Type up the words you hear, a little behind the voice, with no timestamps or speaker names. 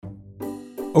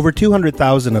Over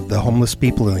 200,000 of the homeless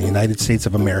people in the United States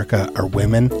of America are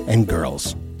women and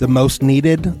girls. The most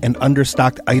needed and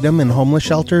understocked item in homeless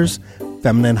shelters,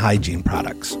 feminine hygiene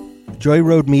products. Joy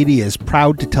Road Media is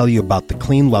proud to tell you about the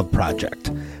Clean Love Project.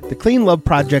 The Clean Love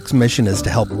Project's mission is to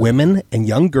help women and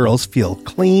young girls feel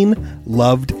clean,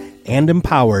 loved, and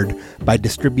empowered by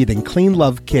distributing Clean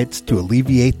Love kits to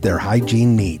alleviate their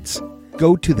hygiene needs.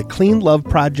 Go to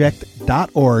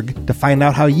thecleanloveproject.org to find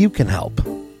out how you can help.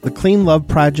 The Clean Love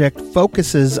Project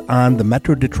focuses on the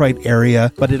Metro Detroit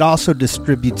area, but it also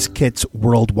distributes kits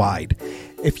worldwide.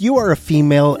 If you are a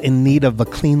female in need of a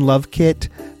Clean Love kit,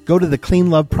 go to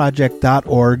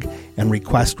thecleanloveproject.org and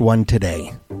request one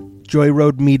today. Joy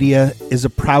Road Media is a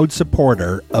proud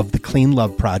supporter of the Clean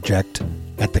Love Project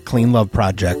at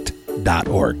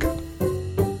thecleanloveproject.org.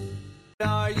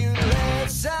 Are you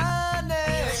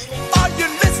listening? Are you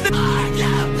listening? Are you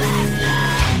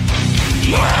listening?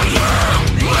 Yo, are you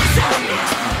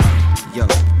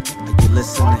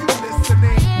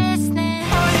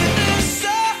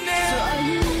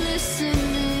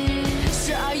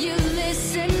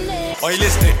listening? Are you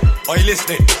listening? Are you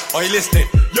listening? Are you listening?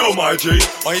 Yo, my G.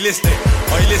 Are you listening?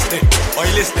 Are you listening? Are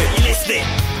you listening? Are you listening?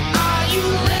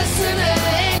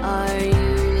 Are you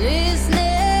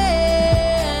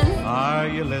listening? Are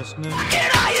you listening? Are you listening? Are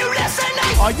you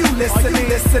listening? Are you listening?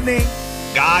 Listening?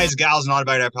 Guys, gals, and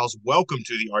non-binary pals, welcome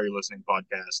to the Are You Listening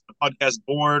podcast, the podcast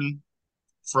born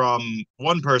from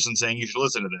one person saying you should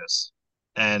listen to this,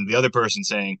 and the other person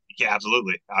saying, yeah,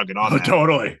 absolutely, I'll get on that.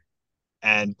 Totally.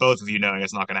 And both of you knowing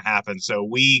it's not going to happen. So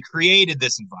we created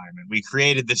this environment. We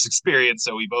created this experience,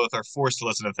 so we both are forced to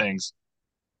listen to things.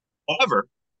 However,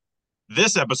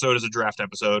 this episode is a draft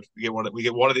episode. We get one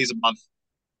of these a month.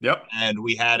 Yep. And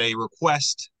we had a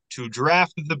request to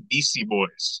draft the Beastie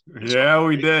Boys. Yeah,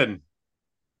 we did.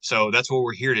 So that's what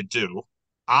we're here to do.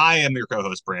 I am your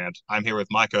co-host, Brand. I'm here with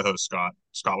my co-host, Scott.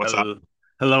 Scott, what's up?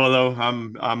 Hello.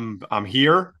 I'm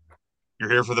here.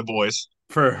 You're here for the boys.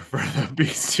 For the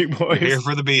Beastie Boys. You're here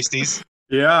for the Beasties.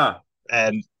 Yeah.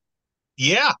 And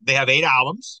yeah, they have 8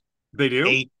 albums. They do?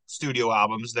 8 studio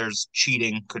albums. There's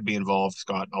cheating could be involved.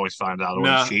 Scott always finds out a way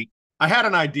to cheat. I had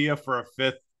an idea for a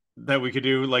 5th that we could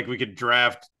do. Like, we could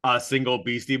draft a single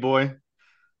Beastie Boy.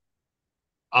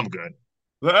 I'm good.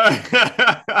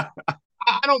 I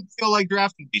don't feel like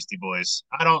drafting Beastie Boys.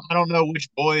 I don't know which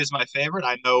boy is my favorite.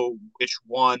 I know which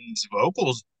one's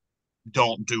vocals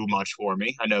don't do much for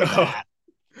me. I know that.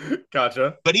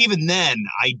 Gotcha. But even then,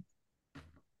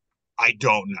 I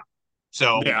don't know.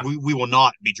 So yeah. we will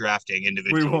not be drafting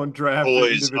individual. We won't draft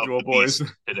boys individual boys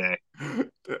today.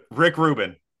 Rick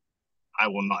Rubin. I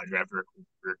will not draft Rick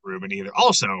Rubin either.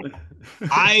 Also,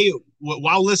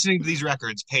 while listening to these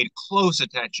records, paid close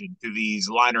attention to these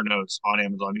liner notes on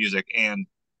Amazon Music, and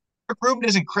Rick Rubin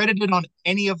isn't credited on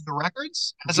any of the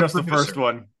records as just a producer. The first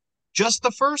one. Just the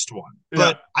first one. Yeah.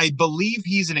 But I believe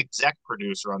he's an exec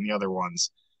producer on the other ones.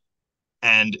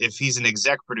 And if he's an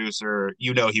exec producer,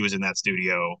 you know he was in that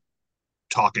studio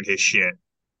talking his shit.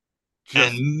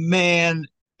 And man,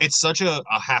 it's such a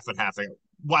half and half.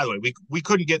 By the way, we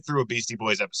couldn't get through a Beastie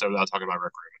Boys episode without talking about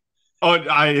Rick Rubin. Oh,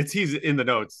 he's in the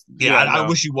notes. Yeah, I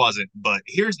wish he wasn't. But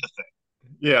here's the thing.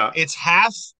 Yeah. It's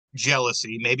half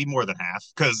jealousy, maybe more than half.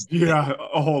 Yeah,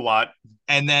 a whole lot.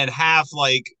 And then half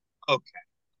like, okay.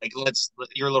 Like,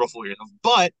 you're a little full of yourself.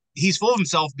 But he's full of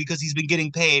himself because he's been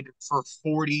getting paid for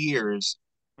 40 years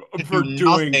for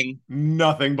doing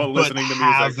nothing but listening to music.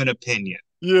 Have an opinion.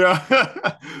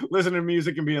 Yeah. Listening to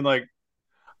music and being like,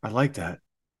 I like that.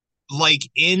 Like,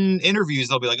 in interviews,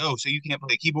 they'll be like, oh, so you can't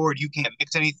play keyboard, you can't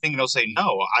mix anything? And they'll say,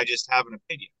 no, I just have an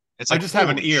opinion. It's like, I just have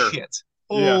an ear. Shit.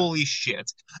 Holy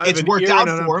shit. It's worked out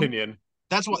for him. Opinion.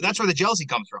 That's where the jealousy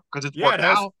comes from, because it's worked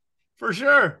out. For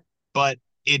sure. But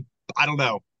I don't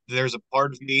know. There's a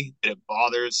part of me that it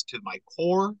bothers to my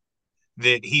core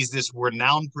that he's this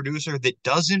renowned producer that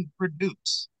doesn't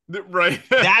produce. Right.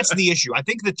 That's the issue. I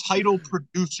think the title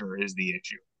producer is the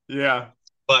issue. Yeah.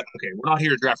 But, okay, we're not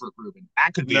here to draft Rick Rubin.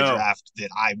 That could be a draft that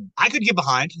I could get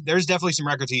behind. There's definitely some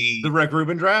records The Rick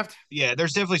Rubin draft? Yeah,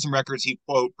 there's definitely some records he,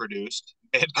 quote, produced.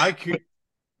 I could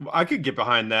get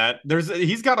behind that.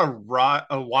 He's got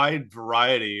a wide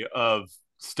variety of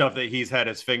stuff that he's had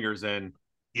his fingers in.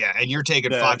 Yeah, and you're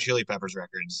taking 5 Chili Peppers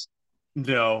records.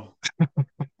 No.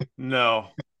 No.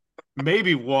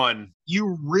 Maybe one.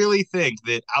 You really think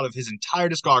that out of his entire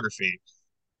discography,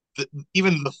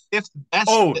 even the 5th best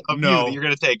of you that you're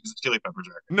going to take is a Chili Peppers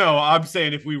record? No, I'm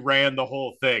saying if we ran the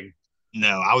whole thing.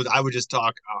 No, I would just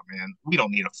talk, oh, man, we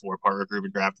don't need a 4-part Rick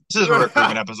Rubin draft. This is a Rick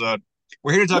Rubin episode.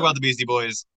 We're here to talk about the Beastie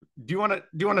Boys. Do you want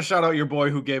to shout out your boy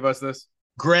who gave us this?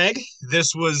 Greg,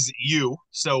 this was you.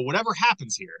 So whatever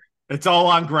happens here, It's all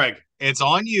on Greg. It's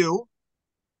on you,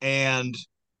 and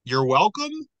you're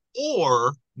welcome,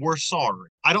 or we're sorry.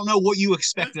 I don't know what you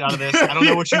expected out of this. I don't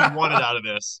know what you wanted out of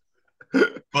this,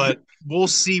 but we'll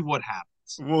see what happens.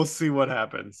 We'll see what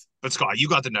happens. But Scott, you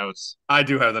got the notes. I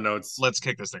do have the notes. Let's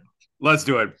kick this thing off. Let's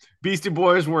do it. Beastie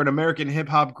Boys were an American hip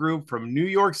hop group from New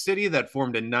York City that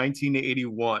formed in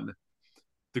 1981.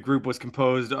 The group was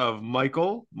composed of Mike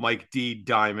D.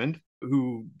 Diamond,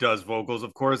 who does vocals,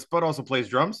 of course, but also plays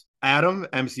drums. Adam,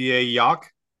 MCA Yock,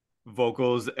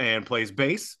 vocals and plays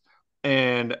bass.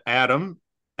 And Adam,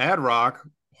 Adrock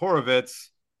Horovitz,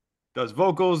 does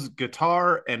vocals,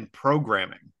 guitar, and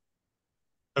programming.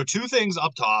 So 2 things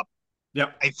up top.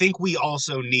 Yep. I think we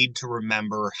also need to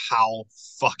remember how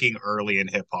fucking early in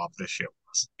hip hop this shit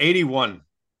was. 81.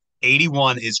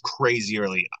 81 is crazy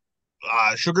early.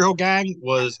 Sugar Hill Gang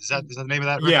was, is that the name of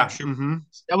that record? Yeah. Mm-hmm.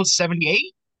 That was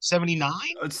 78, 79?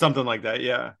 Something like that,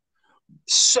 yeah.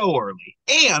 So early.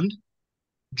 And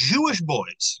Jewish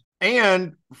boys.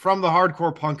 And from the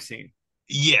hardcore punk scene.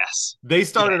 Yes. They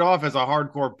started off as a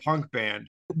hardcore punk band.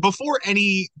 Before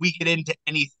we get into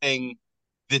anything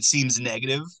that seems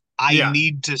negative, I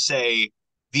need to say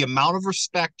the amount of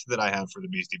respect that I have for the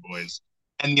Beastie Boys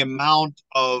and the amount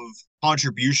of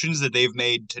contributions that they've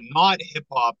made to not hip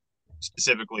hop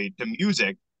specifically, to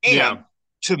music, and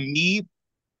to me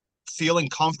feeling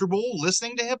comfortable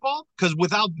listening to hip hop, because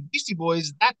without the Beastie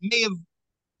Boys, that may have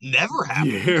never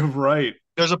happened. Yeah, right.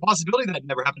 There's a possibility that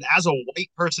never happened. As a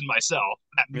white person myself,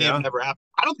 that may have never happened.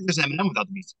 I don't think there's Eminem without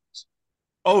the Beastie Boys.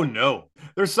 Oh no,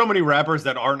 there's so many rappers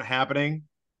that aren't happening.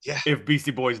 Yeah. If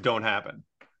Beastie Boys don't happen.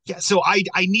 Yeah, so I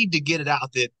need to get it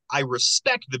out that I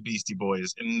respect the Beastie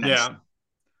Boys immensely. Yeah.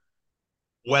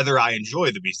 Whether I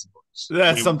enjoy the Beastie Boys.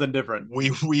 That's something different.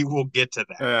 We will get to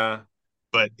that. Yeah.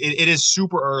 But it is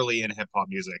super early in hip hop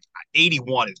music.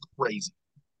 81 is crazy.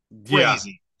 Crazy.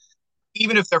 Yeah.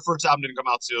 Even if their first album didn't come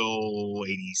out till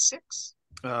 86.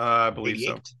 I believe 88?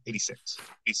 So. 86.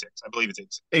 86. I believe it's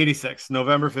 86. 86.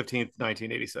 November 15th,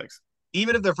 1986.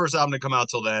 Even if their first album didn't come out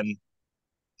till then,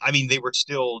 I mean, they were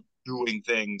still doing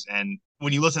things. And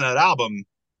when you listen to that album,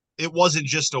 it wasn't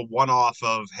just a one-off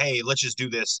of, hey, let's just do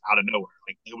this out of nowhere.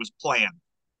 Like, it was planned.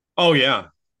 Oh, yeah.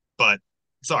 But,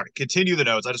 sorry, continue the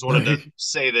notes. I just wanted to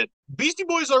say that Beastie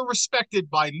Boys are respected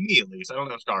by me, at least. I don't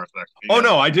know if Scott respects me. Oh,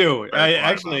 no, I do.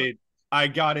 I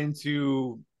got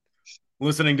into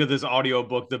listening to this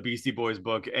audiobook, the Beastie Boys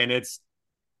book, and it's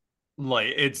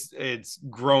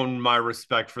grown my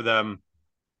respect for them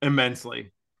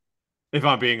immensely, if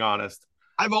I'm being honest.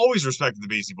 I've always respected the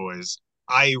Beastie Boys.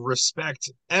 I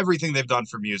respect everything they've done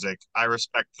for music. I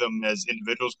respect them as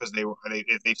individuals because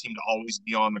they seem to always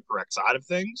be on the correct side of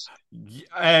things.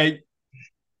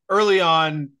 Early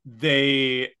on,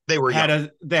 they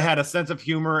had a sense of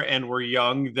humor and were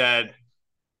young that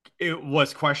it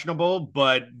was questionable,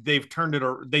 but they turned it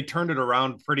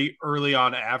around pretty early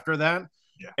on after that.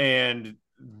 Yeah. And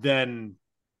then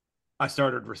I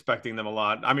started respecting them a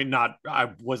lot. I mean, I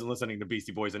wasn't listening to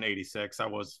Beastie Boys in 86. I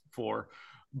was 4.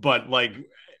 But like,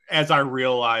 as I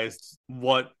realized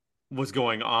what was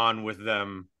going on with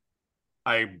them,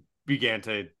 I began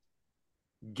to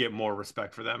get more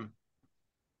respect for them.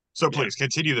 So please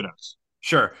continue the notes.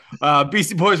 Sure.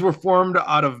 Beastie Boys were formed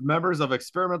out of members of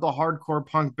experimental hardcore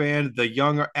punk band The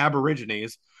Young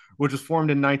Aborigines, which was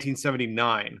formed in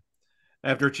 1979.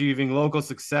 After achieving local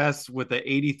success with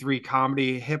the 83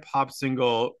 comedy hip-hop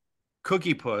single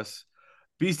Cookie Puss,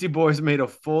 Beastie Boys made a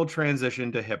full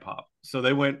transition to hip-hop. So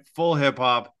they went full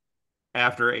hip-hop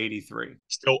after 83.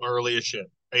 Still early as shit.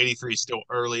 83 still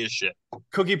early as shit.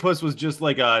 Cookie Puss was just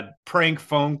like a prank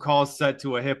phone call set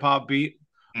to a hip-hop beat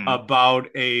about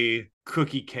a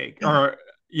cookie cake. Or,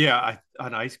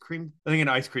 an ice cream? I think an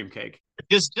ice cream cake.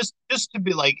 Just to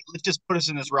be like, let's just put us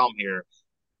in this realm here.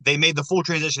 They made the full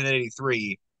transition in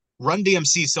 83. Run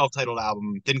DMC's self-titled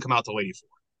album didn't come out till 84.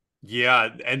 Yeah,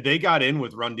 and they got in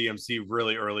with Run DMC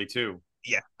really early too.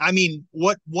 Yeah, I mean,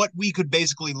 what we could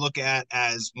basically look at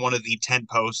as one of the 10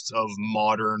 posts of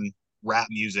modern rap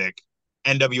music,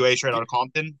 NWA Straight Outta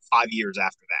Compton, 5 years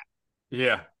after that.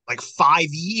 Yeah. Like 5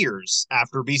 years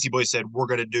after Beastie Boys said, we're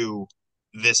going to do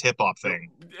this hip-hop thing.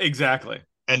 Exactly.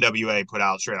 NWA put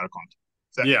out Straight Outta Compton.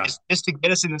 So just to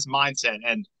get us in this mindset.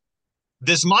 And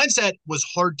this mindset was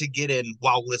hard to get in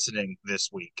while listening this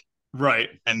week. Right.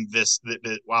 And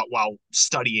while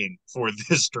studying for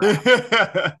this draft.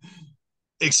 I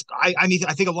mean,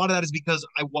 I think a lot of that is because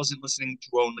I wasn't listening to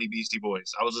only Beastie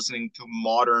Boys. I was listening to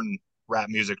modern rap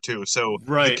music too. So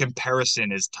the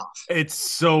comparison is tough. It's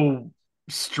so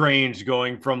strange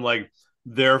going from like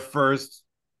their first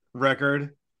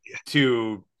record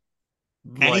to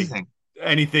like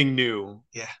anything new.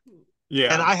 Yeah.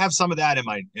 Yeah. And I have some of that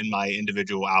in my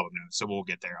individual album notes, so we'll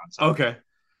get there on some. Okay.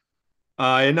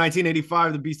 In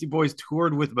 1985, the Beastie Boys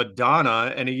toured with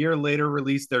Madonna, and a year later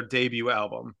released their debut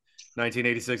album.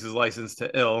 1986's License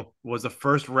to Ill was the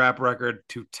first rap record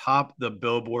to top the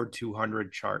Billboard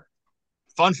 200 chart.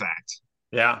 Fun fact.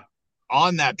 Yeah.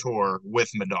 On that tour with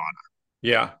Madonna,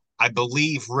 Yeah. I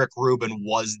believe Rick Rubin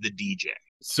was the DJ.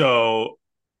 So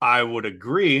I would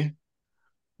agree,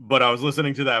 but I was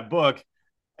listening to that book,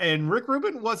 and Rick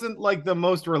Rubin wasn't like the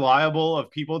most reliable of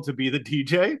people to be the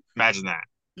DJ. Imagine that.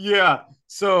 Yeah.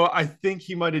 So I think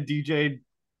he might have DJ'd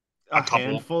a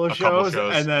handful of shows,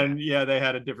 and then they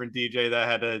had a different DJ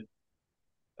that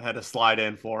had to slide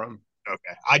in for him.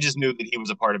 Okay. I just knew that he was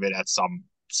a part of it at some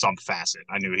facet.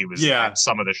 I knew he was at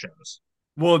some of the shows.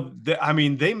 Well, I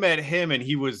mean, they met him and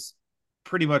he was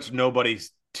pretty much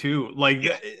nobody's too. Like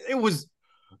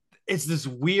it's this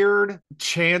weird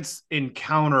chance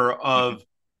encounter of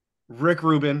Rick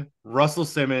Rubin, Russell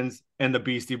Simmons, and the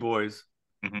Beastie Boys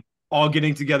all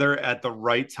getting together at the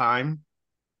right time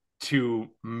to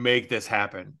make this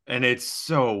happen. And it's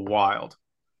so wild.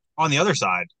 On the other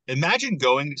side, imagine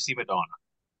going to see Madonna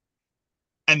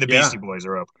and the Beastie Boys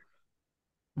are opening.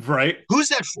 Right. Who's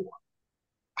that for?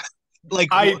 Like,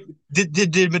 did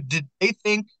they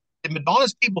think, did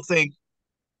Madonna's people think,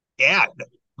 yeah,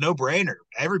 no brainer.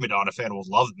 Every Madonna fan will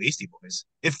love the Beastie Boys.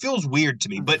 It feels weird to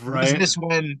me, but was this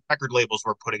when record labels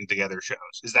were putting together shows?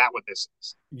 Is that what this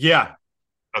is? Yeah.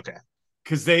 Okay.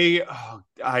 Because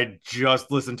I just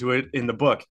listened to it in the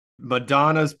book.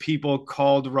 Madonna's people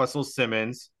called Russell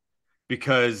Simmons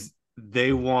because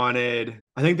I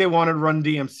think they wanted Run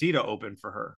DMC to open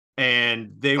for her.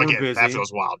 And they were busy. That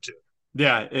feels wild too.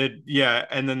 Yeah.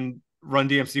 And then Run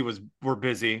DMC were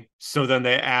busy. So then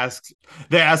they asked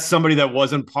somebody that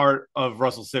wasn't part of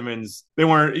Russell Simmons.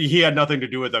 He had nothing to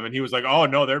do with them. And he was like, oh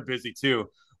no, they're busy too.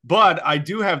 But I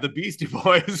do have the Beastie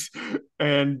Boys.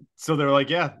 And so they're like,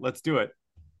 yeah, let's do it.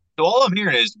 So all I'm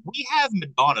hearing is we have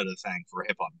Madonna to thank for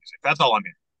hip hop music. That's all I'm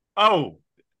hearing. Oh.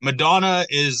 Madonna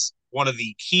is one of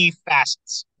the key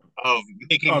facets of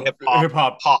making hip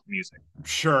hop pop music.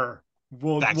 Sure.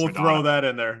 We'll throw that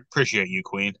in there. Appreciate you,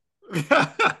 Queen.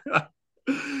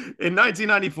 In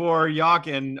 1994, Yak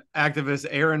and activist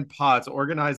Aaron Potts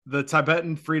organized the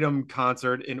Tibetan Freedom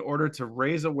Concert in order to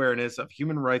raise awareness of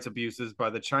human rights abuses by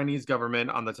the Chinese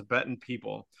government on the Tibetan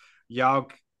people.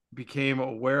 Yak became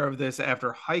aware of this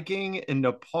after hiking in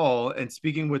Nepal and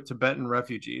speaking with Tibetan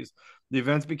refugees. The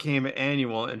events became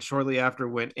annual and shortly after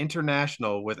went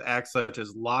international with acts such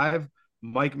as Live,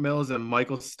 Mike Mills and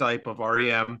Michael Stipe of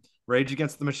REM, Rage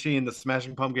Against the Machine, The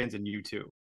Smashing Pumpkins, and U2.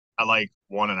 I like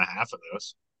 1.5 of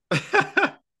those.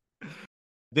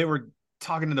 They were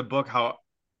talking in the book how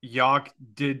Yak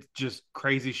did just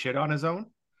crazy shit on his own.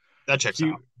 That checks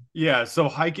out. Yeah, so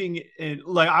hiking in,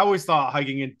 like, I always thought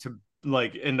hiking into,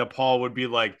 like, in Nepal would be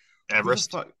like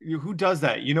Everest. Who does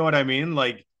that? You know what I mean?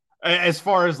 Like, as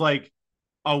far as like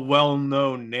a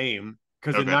well-known name,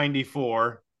 because in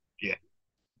 '94,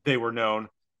 they were known.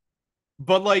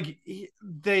 But like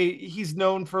he's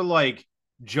known for like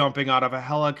jumping out of a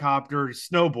helicopter,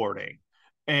 snowboarding,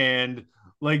 and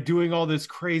like doing all this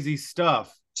crazy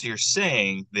stuff. So you're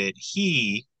saying that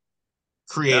he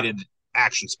created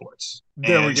action sports.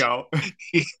 There we go.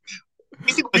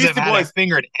 Beastie Boys have had a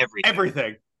finger in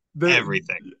everything.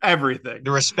 Everything.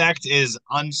 The respect is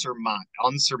unsurmounted.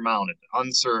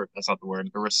 That's not the word.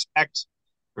 The respect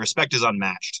is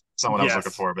unmatched. That's not what I was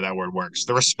looking for, but that word works.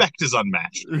 The respect is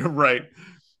unmatched. Right.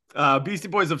 Beastie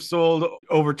Boys have sold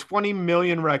over 20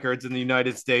 million records in the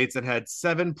United States and had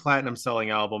 7 platinum selling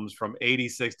albums from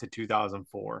 86 to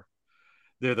 2004.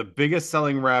 They're the biggest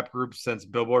selling rap group since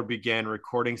Billboard began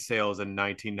recording sales in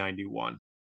 1991.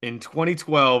 In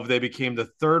 2012, they became the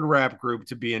 3rd rap group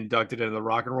to be inducted into the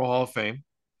Rock and Roll Hall of Fame.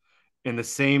 In the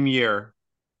same year,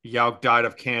 Yauk died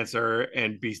of cancer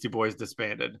and Beastie Boys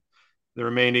disbanded. The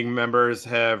remaining members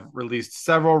have released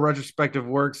several retrospective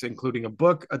works, including a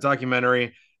book, a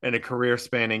documentary, and a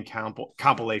career-spanning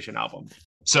compilation album.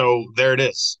 So there it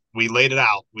is. We laid it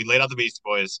out. We laid out the Beastie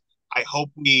Boys. I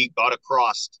hope we got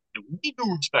across that we do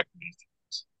respect the Beastie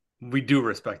Boys. We do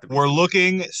respect them. We're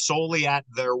looking solely at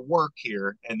their work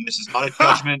here, and this is not a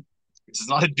judgment. This is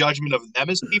not a judgment of them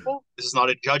as people. This is not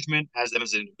a judgment as them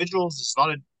as individuals. This is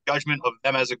not a judgment of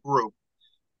them as a group.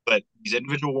 But these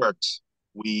individual works,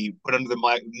 we put under the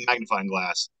magnifying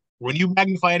glass. When you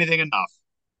magnify anything enough,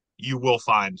 you will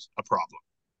find a problem.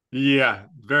 Yeah,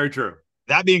 very true.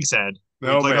 That being said, we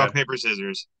played rock, paper,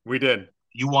 scissors. We did.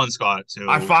 You won, Scott. So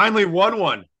I finally won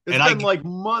one. It's been like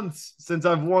months since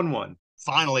I've won one.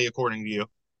 Finally, according to you.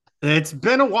 It's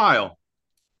been a while.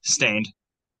 Stained.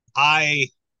 I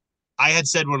I had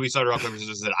said when we started off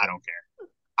conversations that I don't care.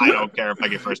 I don't care if I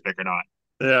get first pick or not.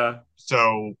 Yeah.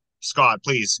 So, Scott,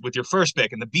 please, with your first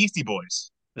pick in the Beastie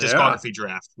Boys Yeah. discography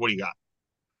draft, what do you got?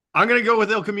 I'm going to go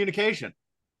with Ill Communication.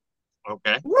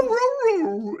 Okay.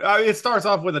 It starts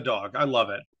off with a dog. I love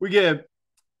it. We get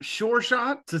Sure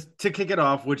Shot to kick it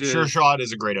off, which Sure is Shot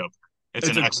is a great opener. It's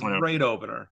an a excellent great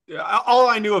opener. All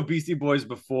I knew of Beastie Boys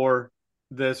before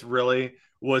this really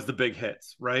was the big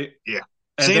hits, right? Yeah.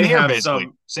 And Same they here, have basically.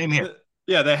 some. Same here.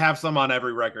 Yeah, they have some on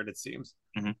every record, it seems.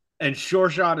 Mm-hmm. And Sure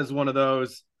Shot is one of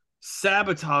those.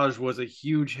 Sabotage was a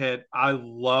huge hit. I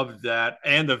loved that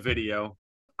and the video.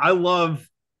 I love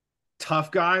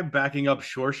Tough Guy backing up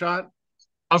Sure Shot.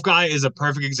 Tough Guy is a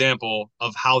perfect example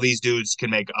of how these dudes can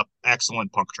make an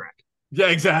excellent punk track. Yeah,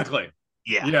 exactly.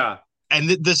 Yeah. Yeah. And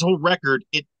this whole record,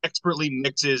 it expertly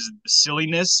mixes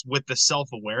silliness with the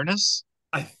self-awareness.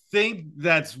 I think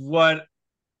that's what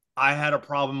I had a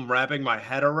problem wrapping my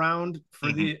head around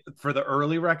for the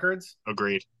early records.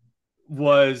 Agreed.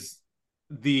 Was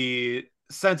the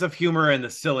sense of humor and the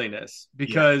silliness,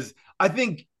 because I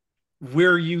think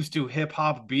we're used to hip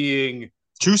hop being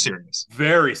too serious,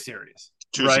 very serious,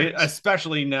 right? Serious.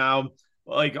 Especially now,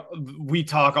 like we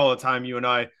talk all the time, you and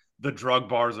I, the drug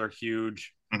bars are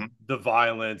huge, the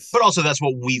violence, but also that's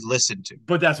what we listen to.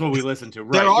 But that's what we listen to,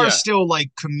 right? There are still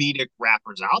like comedic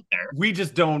rappers out there. We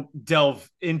just don't delve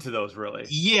into those really.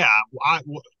 Yeah, I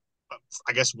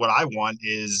guess what I want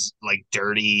is like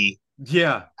dirty,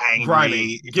 angry,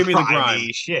 grimy. Give me the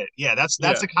grime shit. Yeah, that's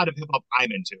the kind of hip hop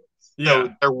I'm into. Yeah,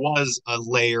 so there was a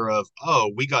layer of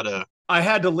we gotta. I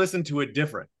had to listen to it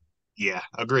different. Yeah,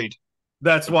 agreed.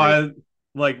 That's why,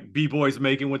 like B-Boy's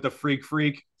making with the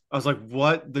freak. I was like,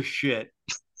 what the shit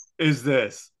is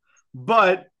this?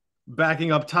 But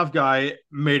backing up Tough Guy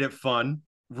made it fun.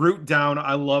 Root Down,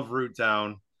 I love Root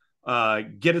Down.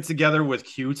 Get It Together with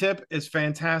Q-Tip is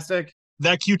fantastic.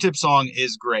 That Q-Tip song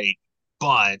is great,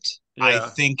 but I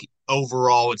think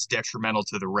overall it's detrimental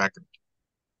to the record.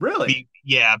 Really?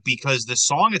 Because the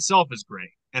song itself is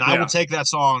great, and I will take that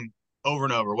song over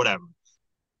and over, whatever.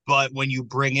 But when you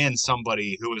bring in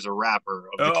somebody who is a rapper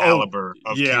of the caliber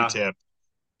of Q-Tip,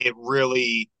 it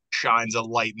really shines a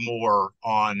light more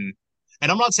on.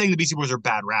 And I'm not saying the Beastie Boys are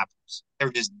bad rappers.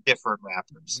 They're just different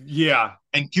rappers. Yeah.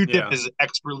 And Q-Tip is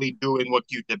expertly doing what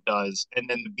Q-Tip does. And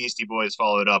then the Beastie Boys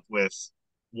followed up with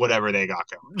whatever they got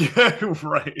going.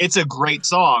 Right. It's a great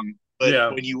song,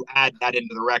 but when you add that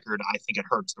into the record, I think it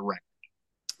hurts the record.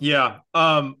 Yeah.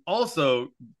 Also,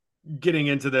 getting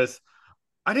into this,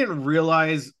 I didn't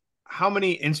realize how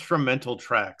many instrumental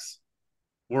tracks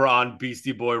were on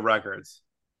Beastie Boy records.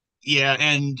 Yeah,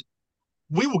 and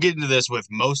we will get into this with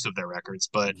most of their records,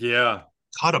 but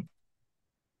cut them.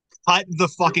 Cut the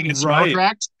fucking instrumental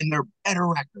tracks, and they're better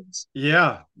records.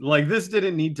 Yeah, like this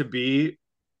didn't need to be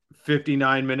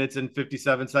 59 minutes and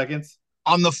 57 seconds.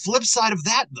 On the flip side of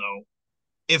that, though,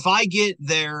 if I get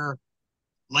their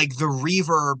like the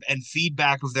reverb and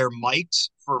feedback of their mics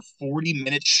for 40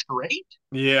 minutes straight,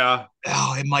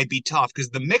 it might be tough because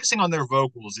the mixing on their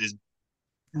vocals is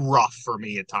rough for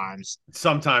me at times.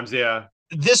 Sometimes,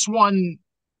 This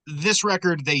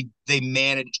record, they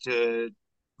managed to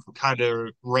kind of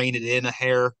rein it in a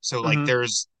hair. So like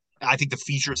I think the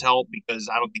features help because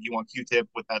I don't think you want Q-Tip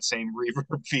with that same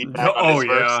reverb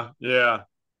feedback.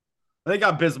 They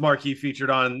got Biz Markie featured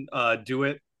on Do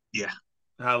It. Yeah.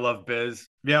 I love Biz.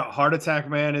 Yeah, Heart Attack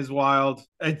Man is wild.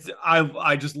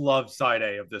 I just love side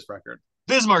A of this record.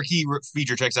 Biz Markie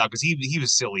feature checks out because he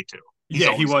was silly too.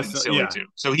 He was silly too.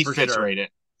 So he fits right in.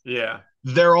 Yeah.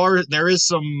 There is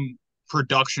some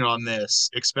production on this,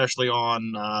 especially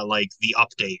on like the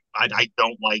update. I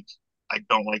don't like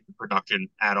the production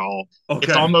at all. Okay.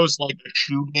 It's almost like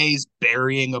a shoegaze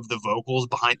burying of the vocals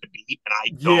behind the beat, and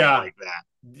I don't like that.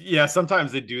 Yeah,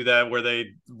 sometimes they do that where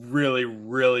they really,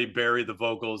 really bury the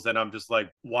vocals, and I'm just like,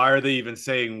 why are they even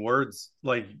saying words?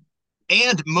 Like,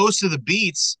 and most of the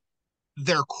beats,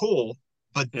 they're cool,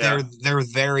 but they're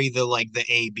very the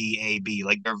A-B,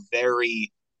 like they're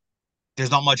very.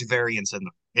 There's not much variance in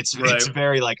them. It's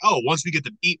very like, once we get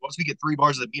the beat, once we get 3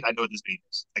 bars of the beat, I know what this beat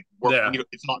is. Like,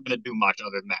 it's not going to do much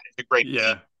other than that. It's a great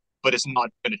beat, but it's not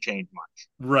going to change much.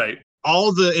 Right.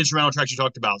 All the instrumental tracks you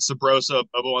talked about, Sabrosa,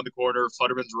 Bobo on the Corner,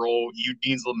 Futterman's Roll,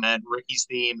 Eugene's Lament, Ricky's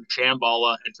Theme,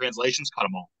 Shambhala, and Translations, cut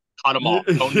them all. Cut them all.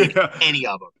 Don't need any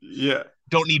of them. Yeah.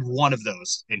 Don't need one of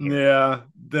those in here. Yeah.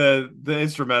 The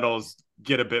instrumentals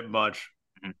get a bit much.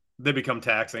 Mm-hmm. They become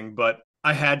taxing, but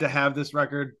I had to have this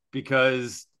record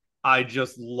because I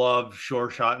just love Sure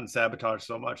Shot and Sabotage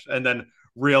so much. And then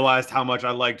realized how much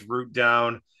I liked Root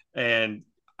Down, and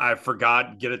I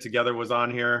forgot Get It Together was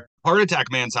on here. Heart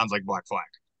Attack Man sounds like Black Flag.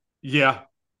 Yeah.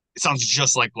 It sounds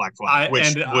just like Black Flag,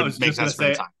 which I would was make just gonna sense for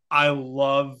the say time. I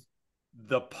love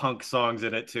the punk songs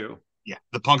in it too. Yeah,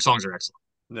 the punk songs are excellent.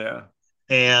 Yeah.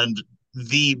 And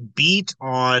the beat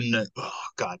on, oh,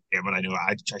 God damn it, I knew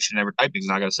I should never type because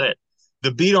I'm not going to say it.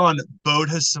 The beat on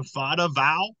Bodhisattva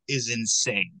Vow is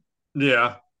insane.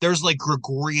 Yeah. There's like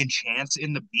Gregorian chants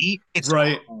in the beat. It's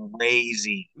Right.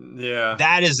 crazy. Yeah.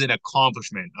 That is an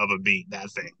accomplishment of a beat. That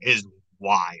thing is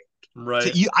wild. So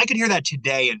Right. I could hear that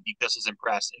today and be just as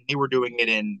impressed. And they were doing it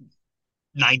in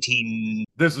 19,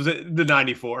 This was the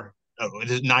 94. oh,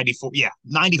 94. Yeah,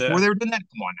 94 Yeah. they were doing that?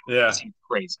 Come on now. That Yeah. seems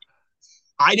crazy.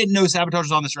 I didn't know Sabotage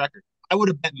was on this record. I would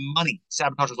have bet money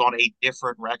Sabotage was on a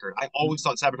different record. I always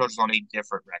thought Sabotage was on a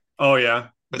different record. Oh yeah.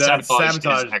 But That Sabotage is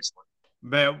Sabotage, excellent.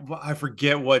 man, I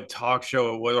forget what talk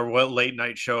show it was or what late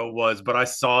night show it was, but I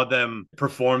saw them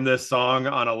perform this song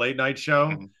on a late night show,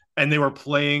 Mm-hmm. and they were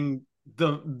playing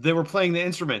the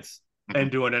instruments Mm-hmm.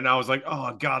 and doing it. And I was like,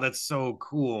 oh God, that's so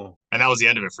cool. And that was the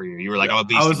end of it for you. You were like, Yeah, I'm a I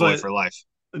Beastie was Boy like, for life.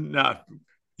 nah,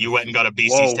 You went and got a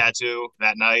Beastie's whoa, tattoo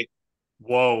that night.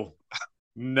 whoa,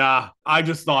 nah. I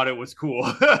just thought it was cool.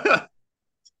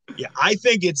 Yeah, I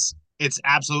think it's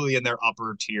absolutely in their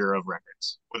upper tier of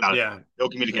records. Without a Yeah, doubt. No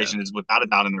Communication yeah, is without a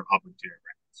doubt in their upper tier.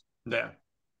 yeah.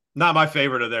 Not my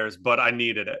favorite of theirs, but I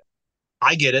needed it.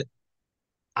 I get it.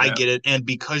 I Yeah, get it. And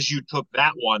because you took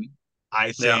that one,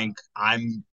 I yeah. think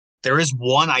there is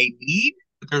one I need,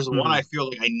 but there's one I Mhm. feel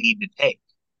like I need to take.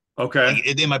 Okay.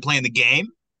 Like, am I playing the game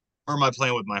or am I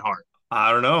playing with my heart?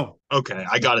 I don't know. Okay,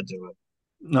 I got to do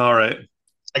it. All right.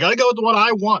 I got to go with the one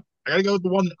I want. I got to go with the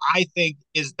one that I think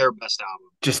is their best album.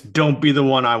 Just don't be the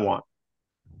one I want.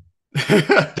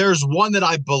 There's one that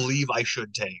I believe I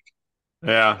should take,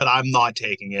 Yeah. but I'm not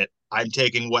taking it. I'm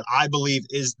taking what I believe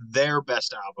is their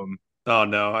best album. Oh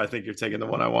no, I think you're taking the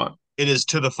one I want. It is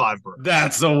To the Five Boroughs.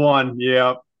 That's the one.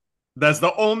 Yeah. That's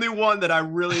the only one that I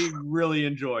really, really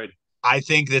enjoyed. I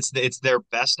think it's their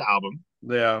best album.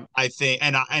 Yeah. I think,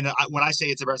 when I say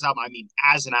it's their best album, I mean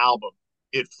as an album,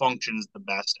 it functions the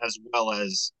best as well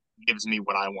as gives me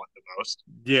what I want the most.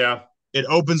 Yeah. It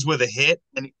opens with a hit,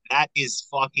 and that is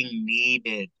fucking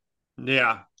needed.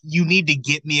 Yeah. You need to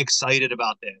get me excited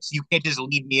about this. You can't just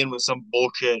lead me in with some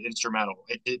bullshit instrumental.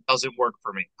 It doesn't work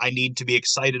for me. I need to be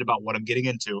excited about what I'm getting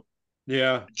into.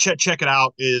 Yeah. Check it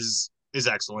out is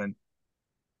excellent.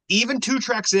 Even 2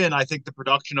 tracks in, I think the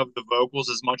production of the vocals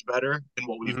is much better than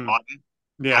what we've gotten.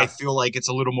 Yeah. I feel like it's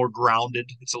a little more grounded.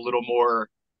 It's a little more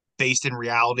based in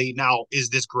reality. Now, is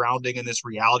this grounding in this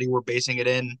reality we're basing it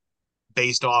in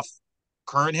based off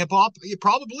current hip hop? Yeah,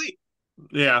 probably.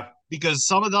 Yeah. Because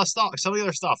some of the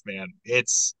other stuff, man,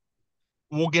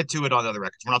 we'll get to it on the other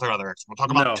records. We're not talking about the records. We'll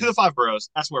talk about To the Five Boroughs.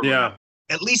 That's where we're Yeah. at.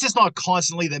 At least it's not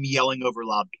constantly them yelling over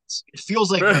loud beats. It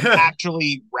feels like they're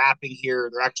actually rapping here.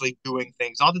 They're actually doing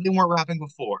things. Not that they weren't rapping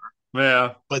before,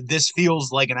 Yeah. but this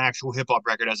feels like an actual hip hop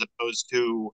record as opposed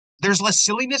to there's less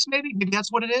silliness. Maybe that's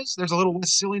what it is. There's a little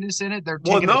less silliness in it.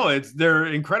 They're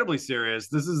incredibly serious.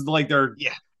 This is like their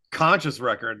conscious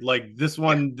record. Like this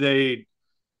one, I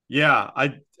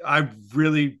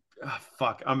really.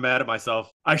 Fuck, I'm mad at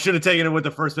myself. I should have taken it with the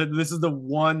first bit. This is the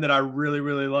one that I really,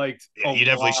 really liked. Yeah, you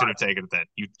definitely should have taken it then.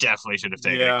 You definitely should have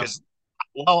taken it because,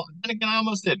 well, then again, I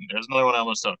almost didn't. There's another one I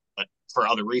almost took, but for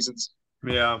other reasons.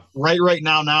 Yeah. Right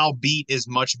now, beat is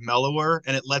much mellower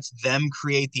and it lets them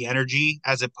create the energy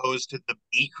as opposed to the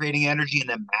beat creating energy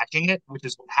and then matching it, which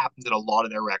is what happens in a lot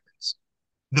of their records.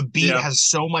 The beat has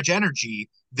so much energy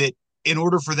that in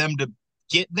order for them to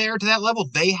get there to that level,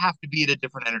 they have to be at a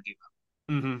different energy level.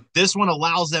 Mm-hmm. This one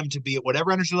allows them to be at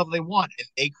whatever energy level they want, and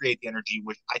they create the energy,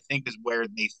 which I think is where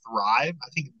they thrive. I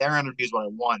think their energy is what I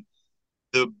want.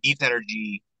 The beat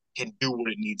energy can do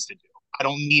what it needs to do. I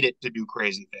don't need it to do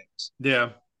crazy things.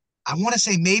 Yeah. I want to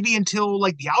say maybe until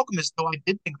like The Alchemist, though, I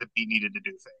did think the beat needed to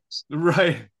do things.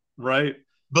 Right.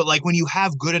 But like when you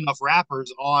have good enough rappers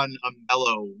on a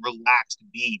mellow, relaxed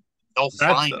beat, they'll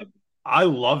find it. I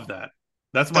love that.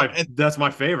 That's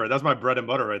my favorite. That's my bread and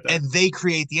butter right there. And they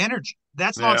create the energy.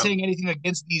 That's not saying anything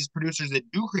against these producers that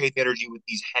do create the energy with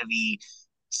these heavy,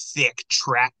 thick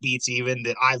trap beats even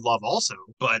that I love also.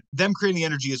 But them creating the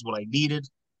energy is what I needed.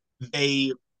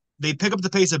 They pick up the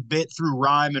pace a bit through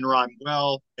rhyme and rhyme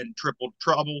well and triple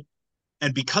trouble.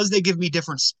 And because they give me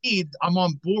different speeds, I'm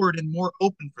on board and more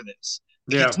open for this.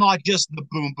 It's not just the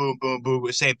boom, boom, boom,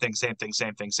 boom, same thing.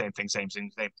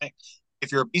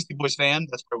 If you're a Beastie Boys fan,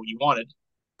 that's probably what you wanted.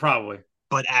 Probably.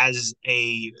 But as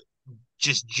a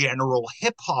just general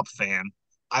hip hop fan,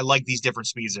 I like these different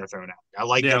speeds they're throwing at me. I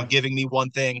like them giving me one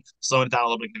thing, slowing it down a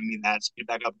little bit, giving me that, speed it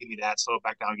back up, give me that, slow it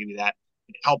back down, give me that.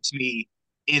 It helps me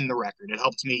in the record. It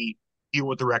helps me deal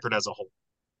with the record as a whole.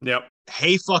 Yep.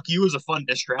 Hey Fuck You is a fun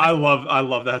diss track. I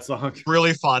love that song.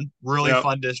 Really fun. Really Yep.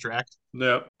 fun diss track.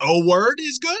 Yep. Oh Word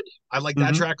is good. I like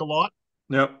that Mhm. track a lot.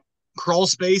 Yep. Crawl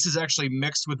Space is actually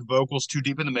mixed with vocals too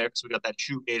deep in the mix. We got that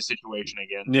shoegaze situation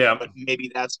again. Yeah. But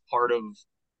maybe that's part of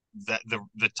that.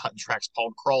 The track's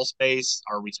called Crawl Space.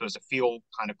 Are we supposed to feel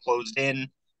kind of closed in?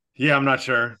 Yeah, I'm not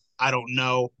sure. I don't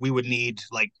know. We would need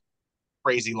like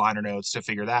crazy liner notes to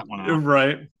figure that one out.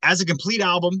 Right. As a complete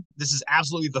album, this is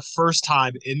absolutely the first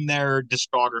time in their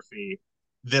discography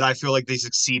that I feel like they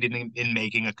succeeded in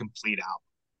making a complete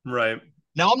album. Right.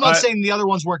 Now, I'm not saying the other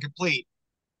ones weren't complete.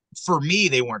 For me,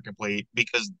 they weren't complete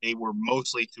because they were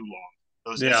mostly too long.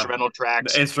 Those instrumental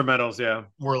tracks, the instrumentals,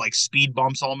 were like speed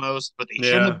bumps almost, but they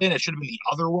Yeah. shouldn't have been. It should have been the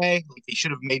other way. Like they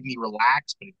should have made me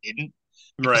relax, but it didn't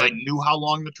because I Right. knew how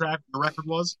long the record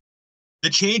was. The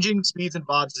changing speeds and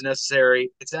vibes is necessary.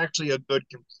 It's actually a good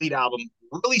complete album,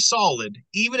 really solid,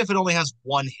 even if it only has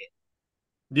one hit.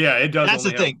 Yeah, it does. That's the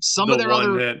only thing. have the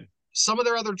one hit. Some of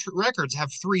their other records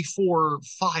have 3, 4,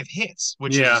 5 hits,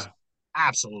 which is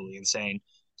absolutely insane.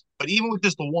 But even with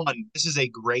just the one, this is a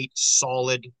great,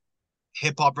 solid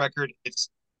hip hop record. It's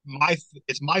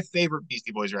my favorite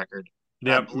Beastie Boys record.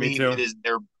 Yeah, I believe me too. it is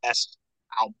their best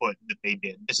output that they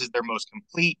did. This is their most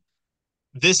complete.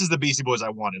 This is the Beastie Boys I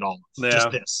wanted all of. Yeah.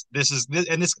 Just this. This is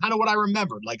kind of what I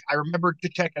remembered. Like I remembered to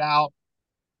check it out,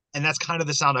 and that's kind of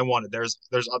the sound I wanted. There's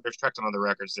other tracks on other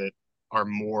records that are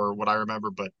more what I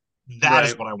remember, but that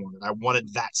is what I wanted. I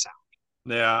wanted that sound.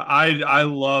 Yeah, I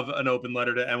love An Open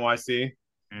Letter to NYC.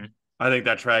 I think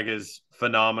that track is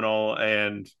phenomenal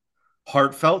and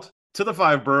heartfelt. To the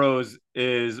Five Boroughs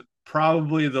is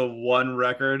probably the one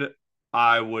record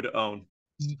I would own.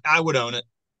 I would own it.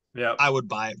 Yeah. I would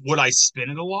buy it. Would I spin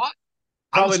it a lot?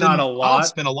 Probably not a lot. I would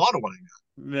spin a lot of what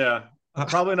I got. Yeah.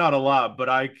 Probably not a lot, but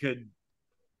I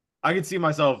could see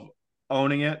myself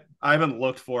owning it. I haven't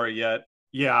looked for it yet.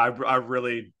 Yeah, I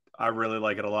really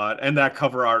like it a lot. And that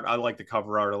cover art, I like the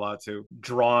cover art a lot too.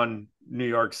 Drawn New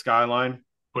York skyline.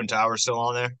 Twin Towers still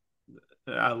on there?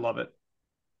 I love it.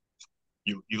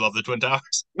 You love the Twin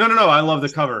Towers? No. I love the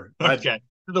cover. Okay.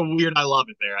 The weird I love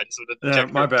it there. I just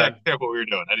wanted to check what we were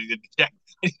doing. I needed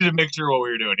to make sure what we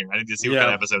were doing here. I need to see what kind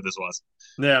of episode this was.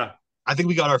 Yeah. I think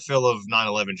we got our fill of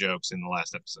 9/11 jokes in the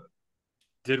last episode.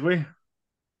 Did we?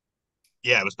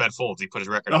 Yeah, it was Ben Folds. He put his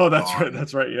record out. Oh, that's right.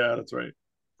 That's right. Yeah, that's right.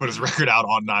 Put his record out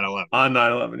on 9/11. On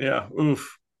 9/11, yeah.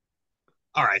 Oof.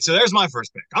 All right, so there's my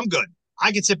first pick. I'm good.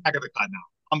 I can sit back at the cut now.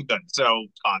 I'm good. So,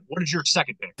 Todd, what is your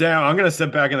second pick? Damn, I'm gonna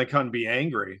sit back in the cut and be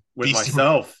angry with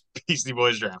myself. Beastie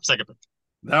Boys draft. Second pick.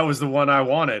 That was the one I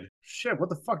wanted. Shit, what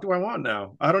the fuck do I want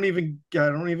now? I don't even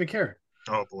care.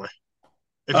 Oh boy.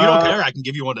 If you don't care, I can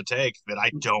give you one to take that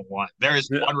I don't want. There is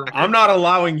one record. I'm not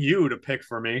allowing you to pick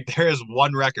for me. There is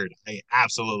one record I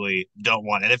absolutely don't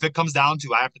want. And if it comes down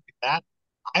to I have to pick that,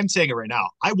 I'm saying it right now.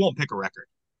 I won't pick a record.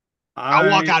 I'll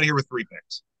walk out of here with 3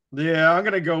 picks. Yeah, I'm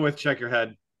gonna go with Check Your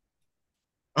Head.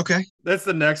 Okay. That's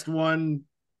the next one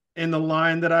in the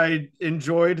line that I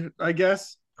enjoyed, I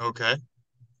guess. Okay.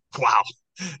 Wow.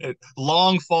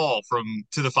 Long fall from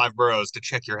To the Five Boroughs to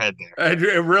Check Your Head there.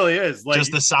 It really is. Like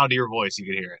just the sound of your voice, you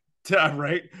could hear it.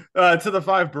 Right. To the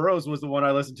Five Boroughs was the one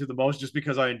I listened to the most just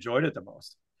because I enjoyed it the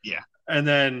most. Yeah. And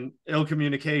then Ill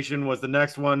Communication was the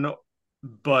next one,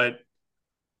 but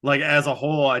like as a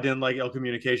whole, I didn't like Ill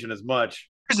Communication as much.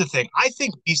 Here's the thing. I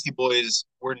think Beastie Boys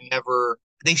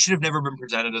they should have never been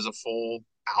presented as a full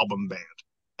album band.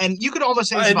 And you could almost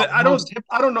say I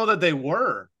don't know that they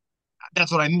were.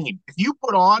 That's what I mean. If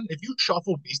you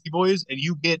shuffle Beastie Boys and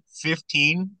you get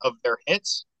 15 of their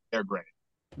hits, they're great.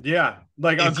 Yeah.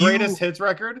 Like a greatest hits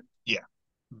record. Yeah.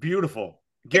 Beautiful.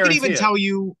 I could even tell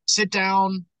you, sit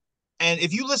down, and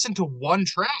if you listen to one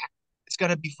track, it's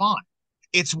going to be fine.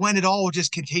 It's when it all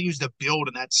just continues to build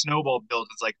and that snowball builds.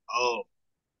 It's like, oh,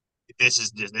 this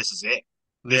is it.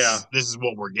 This is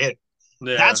what we're getting.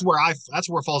 Yeah. That's where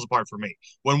it falls apart for me.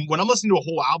 When I'm listening to a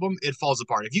whole album, it falls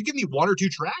apart. If you give me 1 or 2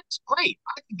 tracks, great.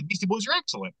 I think the Beastie Boys are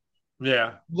excellent.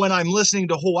 Yeah. When I'm listening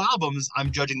to whole albums,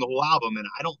 I'm judging the whole album, and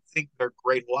I don't think they're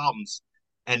great whole albums.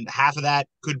 And half of that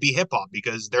could be hip hop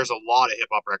because there's a lot of hip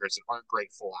hop records that aren't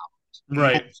great full albums.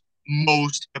 Right.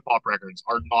 Most hip hop records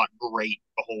are not great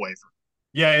the whole way through.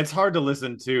 Yeah, it's hard to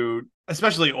listen to,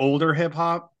 especially older hip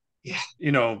hop. Yeah.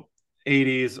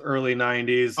 80s, early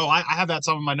 90s. Oh, I have that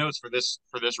some of my notes for this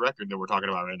record that we're talking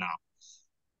about right now.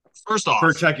 First off,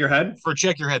 for Check Your Head,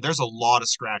 there's a lot of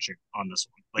scratching on this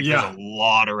one. There's a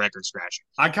lot of record scratching.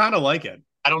 I kind of like it.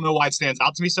 I don't know why it stands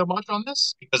out to me so much on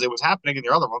this because it was happening in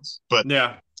the other ones, but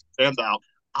yeah, stands out.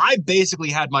 I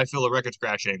basically had my fill of record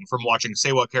scratching from watching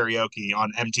Say What Karaoke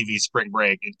on MTV Spring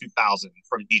Break in 2000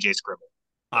 from DJ Scribble.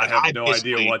 I Like have no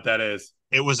idea what that is.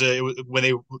 it was when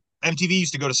they MTV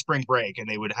used to go to spring break and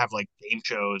they would have like game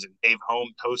shows and Dave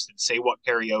Holmes hosted Say What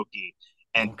Karaoke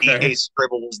and DJ Okay.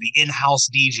 Scribble was the in-house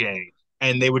DJ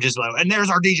and they would just like and there's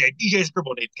our DJ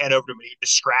Scribble and they'd pan over to him and he'd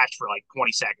just scratch for like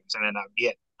 20 seconds and then that'd be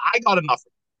it. I got enough.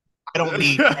 I don't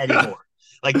need any more.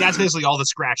 Like that's basically all the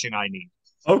scratching I need.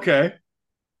 Okay.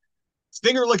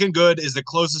 Finger Looking Good is the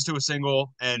closest to a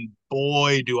single, and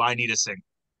boy, do I need a single.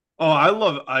 Oh,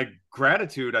 I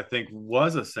Gratitude, I think,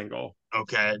 was a single.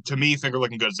 Okay, to me, Finger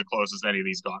Looking Good is the closest any of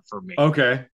these got for me.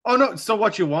 Okay. Oh no, So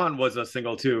What You Want was a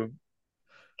single too.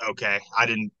 Okay, I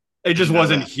didn't. It just know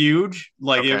wasn't that. huge.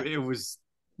 Like Okay. it was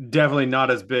definitely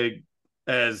not as big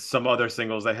as some other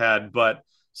singles they had, but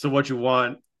So What You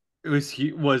Want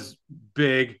was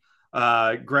big.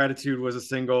 Gratitude was a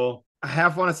single. I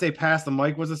half want to say Pass the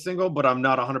Mic was a single, but I'm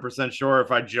not 100% sure if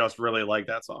I just really like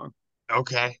that song.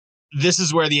 Okay. This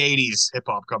is where the 80s hip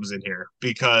hop comes in here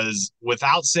because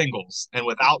without singles and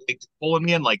without like, pulling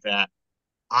me in like that,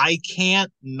 I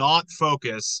can't not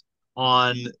focus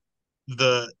on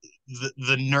the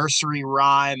the nursery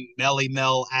rhyme Melly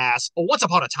Mel ass. Oh, once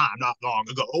upon a time, not long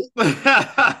ago.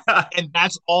 And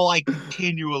that's all I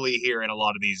continually hear in a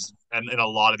lot of these and in a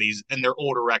lot of these and their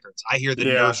older records. I hear the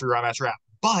Yeah. nursery rhyme ass rap.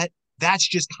 But that's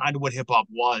just kind of what hip hop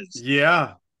was.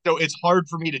 Yeah. So it's hard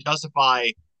for me to justify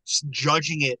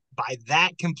judging it by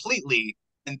that completely.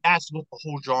 And that's what the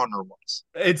whole genre was.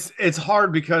 It's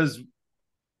hard because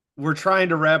we're trying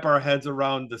to wrap our heads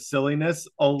around the silliness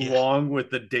Yeah. along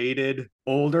with the dated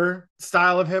older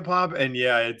style of hip hop. And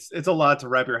yeah, it's a lot to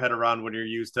wrap your head around when you're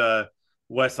used to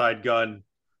West Side Gun.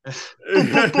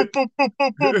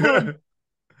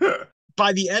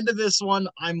 By the end of this one,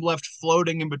 I'm left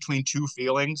floating in between two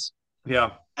feelings.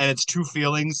 Yeah. And it's two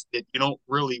feelings that you don't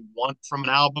really want from an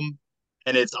album.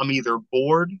 And it's I'm either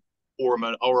bored or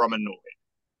I'm annoyed.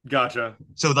 Gotcha.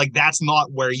 So like that's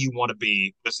not where you want to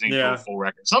be listening to a full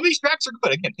record. Some of these tracks are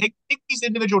good. Again, take these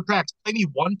individual tracks. Play me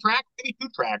one track, maybe two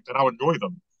tracks, and I'll enjoy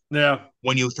them. Yeah.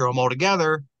 When you throw them all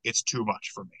together, it's too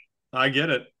much for me. I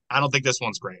get it. I don't think this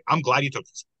one's great. I'm glid you took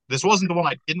this. This wasn't the one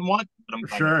I didn't want, but I'm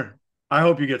glad. Sure. I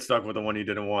hope you get stuck with the one you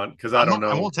didn't want because I don't know.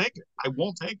 I won't take it. I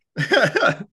won't take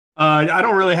it. I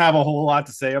don't really have a whole lot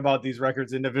to say about these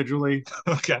records individually.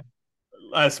 Okay.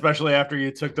 Especially after you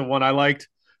took the one I liked.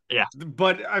 Yeah.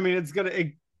 But I mean,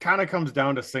 it kind of comes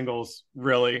down to singles,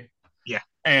 really. Yeah.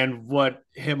 And what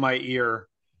hit my ear.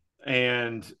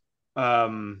 And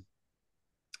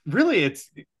really, it's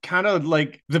kind of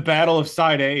like the battle of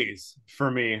side A's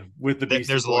for me with the Beastie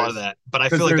There's Boys. a lot of that, but I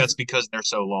feel like that's because they're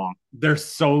so long.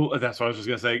 That's what I was just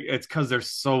gonna say. It's because they're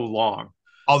so long.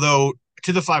 Although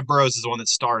To the Five Bros is the one that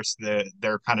starts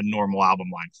their kind of normal album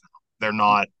length. They're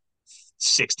not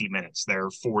 60 minutes. They're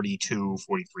 42,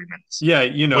 43 minutes.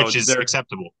 Yeah, which is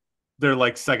acceptable. They're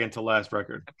like second to last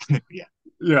record. Yeah.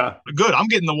 Yeah. Good. I'm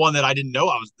getting the one that I didn't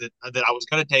know that I was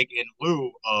going to take in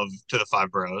lieu of To the Five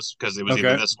Bros because it was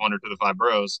either this one or To the Five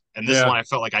Bros. And this one I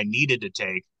felt like I needed to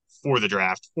take for the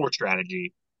draft, for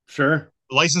strategy. Sure.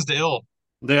 License to Ill.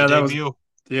 Yeah, that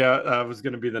was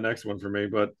going to be the next one for me,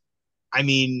 but I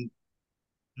mean,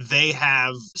 they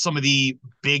have some of the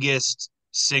biggest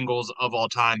singles of all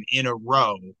time in a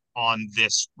row on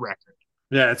this record.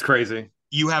 Yeah, it's crazy.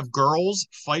 You have Girls,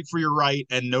 Fight for Your Right,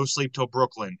 and No Sleep Till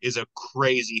Brooklyn is a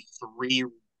crazy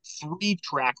three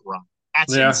track run.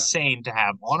 That's insane to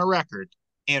have on a record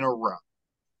in a row.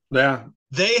 Yeah.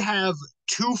 They have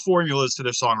two formulas to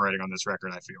their songwriting on this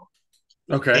record, I feel.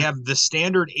 Okay. They have the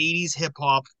standard 80s hip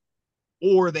hop,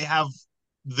 or they have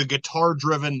the guitar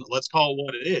driven, let's call it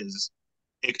what it is,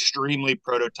 extremely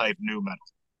prototype new metal.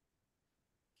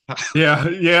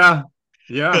 Yeah.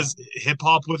 Because hip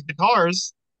hop with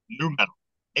guitars, new metal.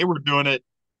 They were doing it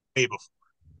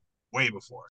way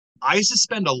before. I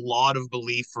suspend a lot of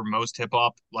belief for most hip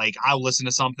hop. Like I'll listen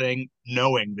to something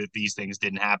knowing that these things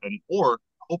didn't happen or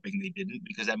hoping they didn't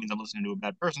because that means I'm listening to a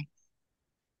bad person.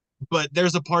 But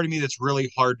there's a part of me that's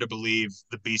really hard to believe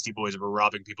the Beastie Boys were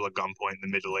robbing people at gunpoint in the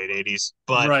mid to late 80s.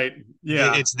 But right.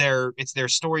 Yeah. It's their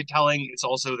storytelling. It's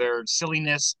also their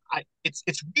silliness.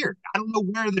 It's weird. I don't know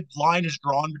where the line is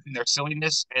drawn between their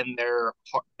silliness and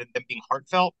them being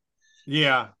heartfelt.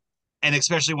 Yeah. And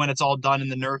especially when it's all done in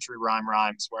the nursery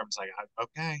rhymes where I'm just like,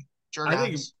 okay, sure.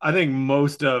 I think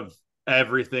most of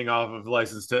everything off of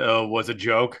License to Ill was a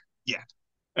joke. Yeah.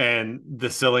 And the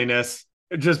silliness,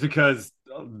 just because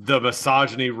the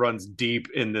misogyny runs deep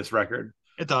in this record.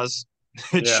 It does.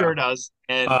 It sure does.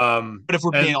 And but if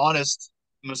we're being honest,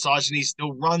 misogyny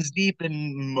still runs deep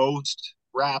in most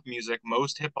rap music,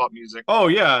 most hip hop music. Oh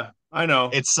yeah, I know.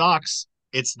 It sucks.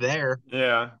 It's there.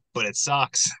 Yeah. But it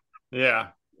sucks. Yeah,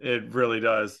 it really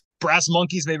does. Brass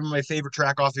Monkey's maybe my favorite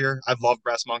track off here. I love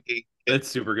Brass Monkey. It's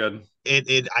super good.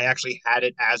 I actually had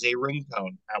it as a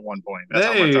ringtone at one point. That's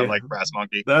how much I Hey, like Brass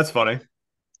Monkey. that's funny.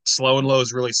 Slow and Low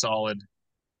is really solid.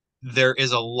 There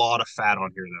is a lot of fat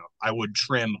on here, though. I would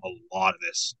trim a lot of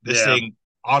this. This Yeah. thing,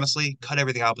 honestly, cut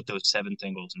everything out but those 7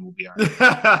 singles, and we'll be all right.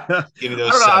 I Give me don't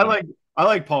those know. 7. I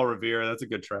like Paul Revere. That's a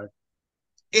good track.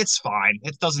 It's fine.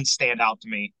 It doesn't stand out to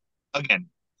me. Again,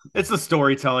 It's the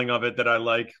storytelling of it that I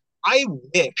like. I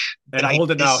wish And that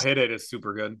Hold It Now, Hit It is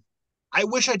super good. I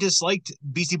wish I disliked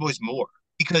Beastie Boys more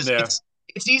because Yeah.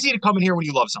 it's easy to come in here when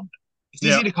you love something. It's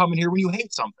easy Yeah. to come in here when you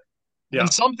hate something. Yeah.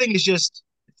 And something is just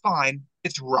fine.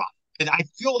 It's rough. And I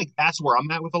feel like that's where I'm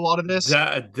at with a lot of this.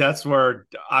 That's where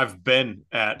I've been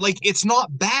at. Like, it's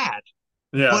not bad,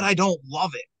 Yeah. but I don't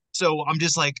love it. So I'm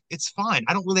just like, it's fine.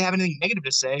 I don't really have anything negative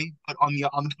to say, but on the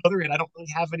other hand, I don't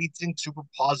really have anything super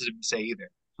positive to say either.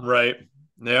 Right.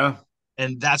 Yeah.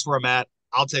 And that's where I'm at.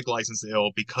 I'll take License to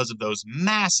Ill because of those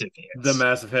massive hits. The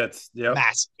massive hits. Yep.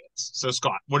 Massive hits. So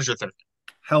Scott, what is your third?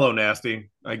 Hello Nasty,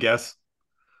 I guess.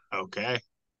 Okay.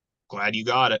 Glad you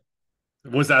got it.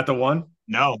 Was that the one?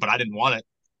 No, but I didn't want it.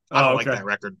 I don't like that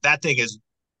record. That thing is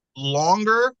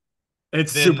longer.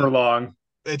 It's super long.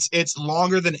 It's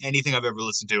longer than anything I've ever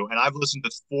listened to, and I've listened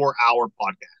to 4-hour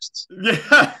podcasts.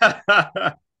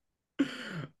 Yeah.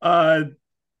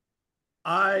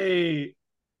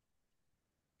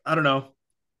 I don't know.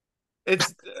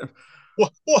 It's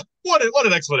What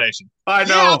an explanation. I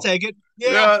know. Yeah, I'll take it.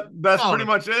 Yeah, that's pretty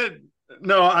much it.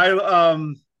 No,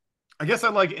 I guess I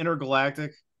like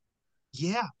Intergalactic.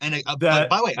 Yeah, and by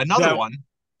the way, another one.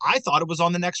 I thought it was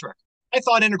on the next record. I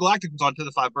thought Intergalactic was on To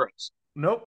the Five Boroughs.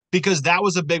 Nope. Because that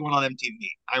was a big one on MTV.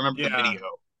 I remember the video.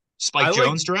 Spike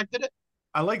Jonze directed it.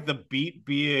 I like the beat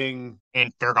being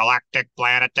intergalactic,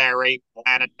 planetary,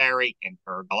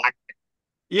 intergalactic.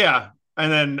 Yeah.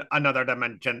 And then another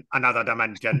dimension, another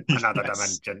dimension, another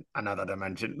dimension, another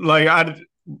dimension. Like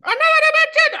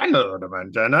another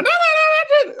dimension.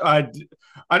 I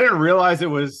didn't realize it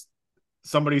was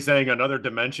somebody saying another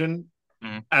dimension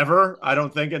ever. I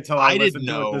don't think until I listened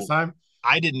to it this time.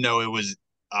 I didn't know it was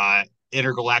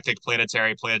intergalactic,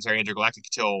 planetary, intergalactic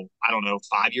till I don't know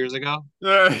 5 years ago.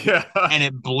 Yeah, and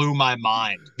it blew my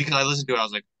mind because I listened to it. I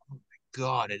was like, oh my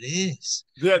god, it is.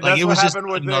 Yeah, like, that's it what was happened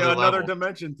with the another level.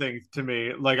 dimension thing to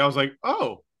me. Like I was like,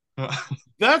 oh,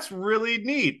 that's really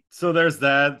neat. So there's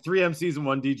that. 3MC's and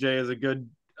One DJ is a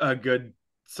good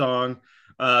song.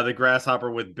 The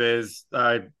Grasshopper with Biz.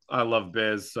 I love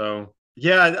Biz. So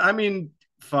yeah, I mean,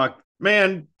 fuck,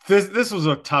 man, this was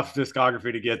a tough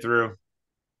discography to get through.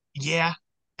 Yeah,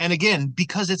 and again,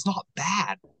 because it's not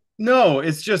bad. No,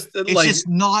 it's just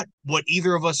not what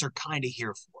either of us are kind of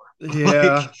here for.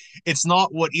 Yeah, like, it's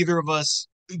not what either of us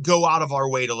go out of our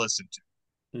way to listen to.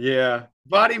 Yeah,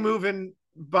 Body Moving's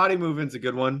a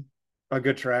good one, a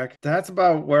good track. That's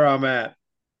about where I'm at.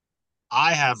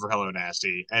 I have for Hello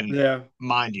Nasty, and yeah,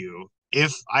 mind you,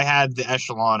 if I had the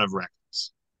echelon of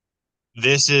records,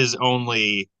 this is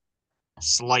only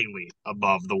slightly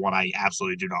above the one I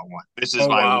absolutely do not want. This is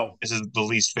this is the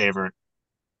least favorite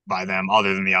by them,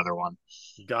 other than the other one.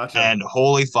 Gotcha. And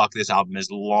holy fuck, this album is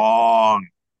long.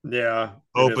 Yeah,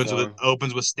 opens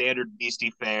with standard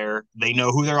Beastie fare. They know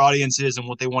who their audience is and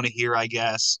what they want to hear, I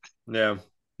guess. Yeah.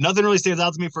 Nothing really stands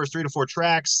out to me for 3 to 4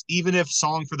 tracks, even if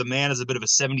Song for the Man is a bit of a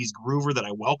 70s groover that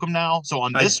I welcome now. So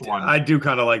on this one, I do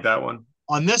kind of like that one.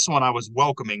 On this one, I was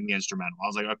welcoming the instrumental. I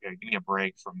was like, okay, give me a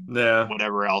break from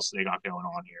whatever else they got going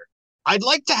on here. I'd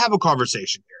like to have a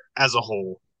conversation here as a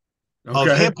whole of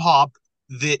hip hop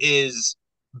that is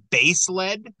bass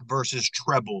led versus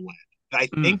treble led. I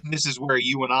think this is where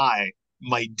you and I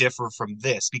might differ from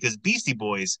this because Beastie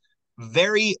Boys,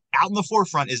 very out in the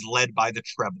forefront, is led by the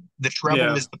treble. The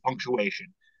treble is the punctuation.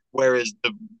 Whereas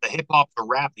the hip hop, the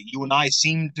rap that you and I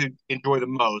seem to enjoy the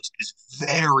most is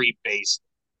very bass.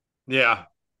 Yeah.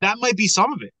 That might be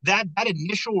some of it. That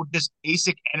initial just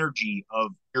basic energy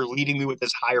of you're leading me with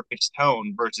this higher pitched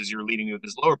tone versus you're leading me with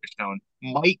this lower pitched tone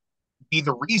might be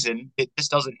the reason it just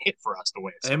doesn't hit for us the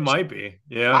way it's supposed might to. be.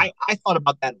 Yeah. I thought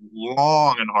about that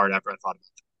long and hard after I thought about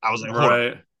it. I was like, hold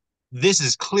on. This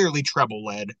is clearly treble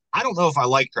led. I don't know if I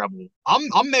like treble. I'm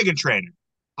Meghan Trainor.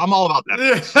 I'm all about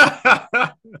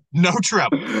that. No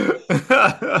treble.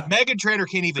 Meghan Trainor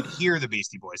can't even hear the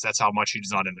Beastie Boys. That's how much she's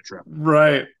not into treble.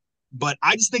 Right. But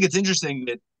I just think it's interesting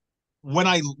that when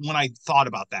I thought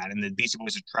about that and the Beastie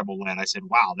Boys are treble led, I said,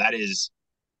 wow, that is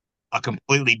a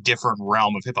completely different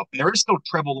realm of hip hop. There is still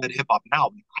treble led hip hop now,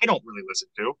 but I don't really listen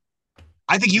to.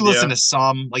 I think you listen to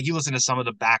some, like you listen to some of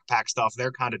the Backpack stuff.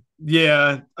 They're kind of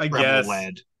I guess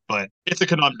led, but it's a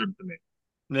conundrum to me.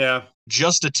 Yeah.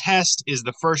 Just a Test is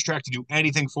the first track to do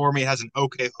anything for me. It has an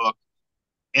okay hook.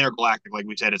 Intergalactic, like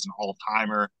we said, is an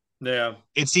all-timer. Yeah.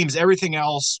 It seems everything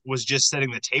else was just setting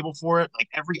the table for it. Like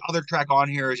every other track on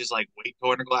here is just like, wait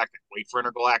for Intergalactic, wait for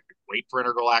Intergalactic, wait for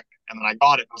Intergalactic. And then I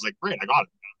got it. I was like, great, I got it.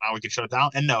 Now we can shut it down.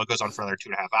 And no, it goes on for another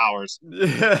 2.5 hours.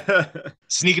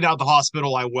 Sneaking Out the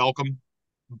Hospital, I welcome,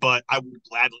 but I would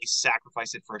gladly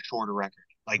sacrifice it for a shorter record.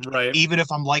 Like, Right. even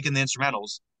if I'm liking the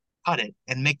instrumentals, cut it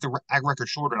and make the record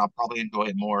shorter, and I'll probably enjoy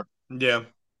it more. Yeah.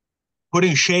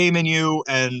 Putting Shame in You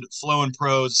and Flow and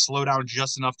Prose slow down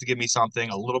just enough to give me something,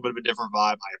 a little bit of a different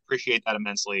vibe. I appreciate that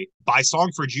immensely. By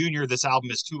Song for Junior, this album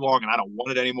is too long and I don't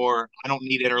want it anymore. I don't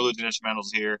need interludes and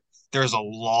instrumentals here. There's a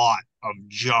lot of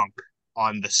junk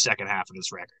on the second half of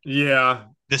this record. Yeah.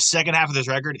 The second half of this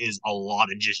record is a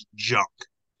lot of just junk.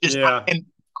 Yeah. And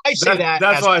I say that's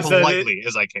as why politely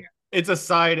as I can. It's a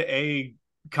side A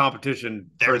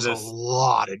competition. There's for this a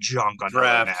lot of junk on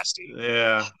draft. Nasty.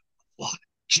 Yeah. A lot.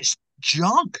 Just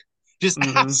junk. Just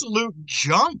absolute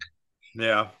junk.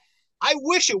 Yeah. I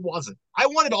wish it wasn't. I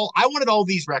wanted all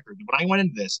these records. When I went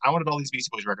into this, I wanted all these Beastie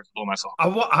Boys records to blow myself.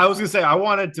 I was gonna say I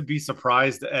wanted to be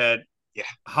surprised at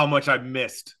how much I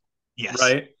missed. Yes.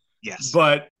 Right? Yes.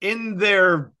 But in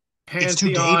their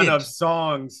pantheon of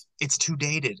songs, it's too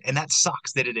dated. And that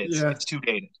sucks that it is. Yeah. It's too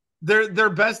dated. Their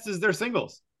best is their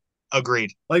singles.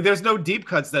 Agreed. Like there's no deep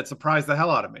cuts that surprise the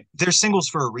hell out of me. They're singles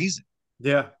for a reason.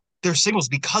 Yeah. They're singles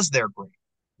because they're great.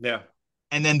 Yeah.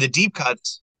 And then the deep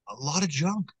cuts, a lot of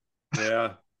junk.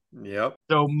 Yeah. Yep.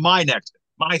 So my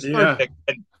third pick,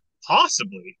 and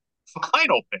possibly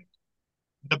final pick,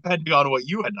 depending on what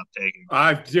you end up taking.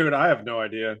 I have no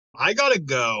idea. I gotta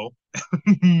go.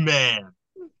 Man,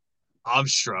 I'm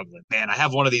struggling. Man, I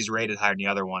have one of these rated higher than the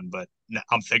other one, but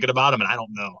I'm thinking about them and I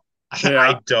don't know. Yeah.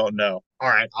 I don't know. All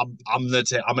right, I'm gonna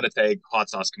take Hot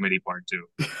Sauce Committee Part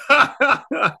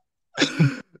 2.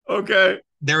 Okay.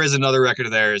 There is another record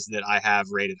of theirs that I have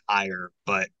rated higher,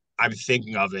 but I'm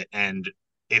thinking of it. And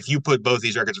if you put both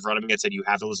these records in front of me and said you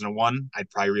have to listen to one, I'd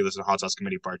probably re-listen to Hot Sauce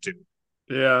Committee Part 2.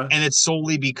 Yeah. And it's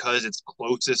solely because it's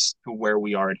closest to where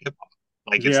we are in hip hop.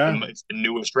 Like it's the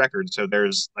newest record, so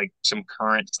there's like some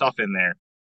current stuff in there.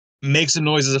 Makes a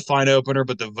Noise is a fine opener,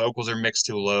 but the vocals are mixed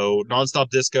too low. Nonstop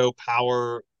Disco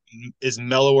Power is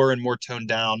mellower and more toned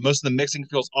down. Most of the mixing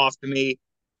feels off to me.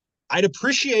 I'd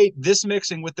appreciate this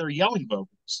mixing with their yelling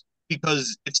vocals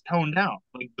because it's toned down.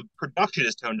 Like the production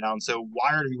is toned down. So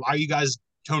why are you guys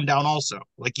toned down also?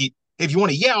 Like if you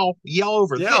want to yell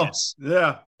over this.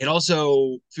 Yeah. It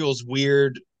also feels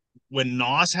weird when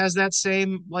Nas has that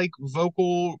same like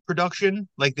vocal production.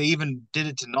 Like they even did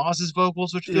it to Nas's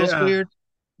vocals, which feels weird.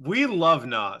 We love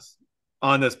Nas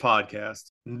on this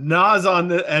podcast. Nas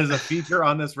as a feature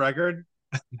on this record.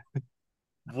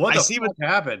 What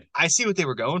happened? I see what they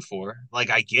were going for. Like,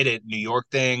 I get it. New York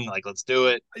thing. Like, let's do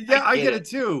it. Yeah, I get it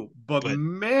too. But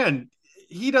man,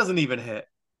 he doesn't even hit.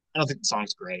 I don't think the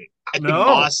song's great. I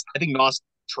think Nas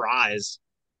tries.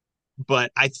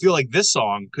 But I feel like this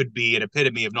song could be an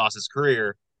epitome of Nas's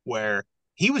career where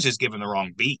he was just given the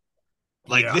wrong beat.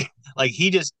 Like,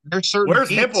 there's certain Where's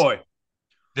beats, Hit Boy?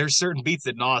 There's certain beats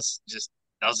that Nas just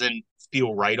doesn't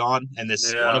feel right on. And this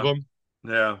is one of them.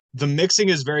 Yeah. The mixing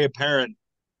is very apparent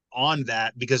on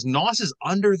that because Nas is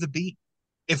under the beat.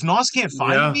 If Nas can't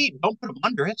find the beat, don't put him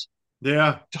under it.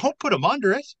 Yeah. Don't put him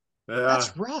under it. Yeah.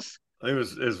 That's rough. It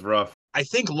was rough. I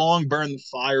think Long Burn the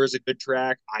Fire is a good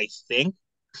track. I think.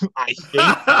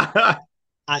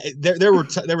 There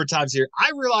were times here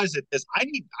I realized that I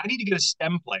need to get a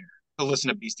stem player to listen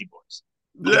to Beastie Boys.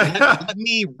 Let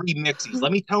me remix these.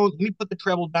 Let me put the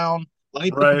treble down. Let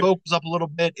me put the vocals up a little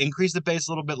bit, increase the bass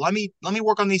a little bit. Let me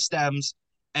work on these stems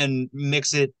and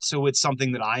mix it so it's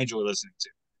something that I enjoy listening to.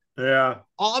 Yeah.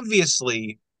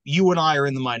 Obviously, you and I are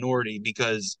in the minority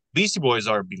because Beastie Boys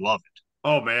are beloved.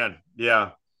 Oh man,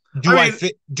 yeah. Do I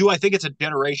think it's a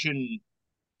generation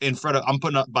in front of? I'm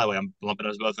putting up. By the way, I'm lumping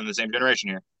us both in the same generation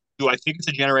here. Do I think it's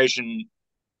a generation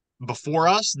before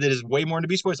us that is way more into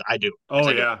Beastie Boys? I do. Oh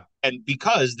yeah. And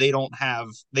because they didn't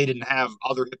have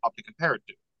other hip hop to compare it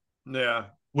to. Yeah.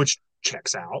 Which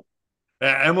checks out.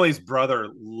 Emily's brother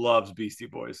loves Beastie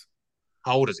Boys.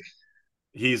 How old is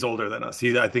he? He's older than us.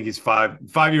 I think he's 5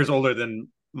 years older than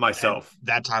myself. And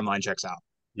that timeline checks out.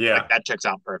 Yeah. Like, that checks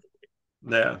out perfectly.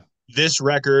 Yeah. This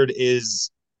record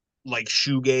is like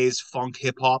shoegaze funk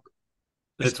hip hop.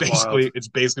 It's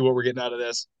basically what we're getting out of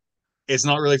this. It's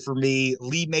not really for me.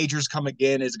 Lee Majors Come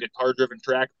Again is a guitar driven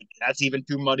track. That's even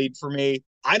too muddied for me.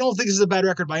 I don't think this is a bad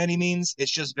record by any means.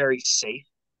 It's just very safe.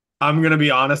 I'm going to be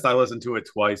honest. I listened to it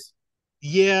twice.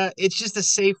 Yeah, it's just a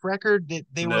safe record that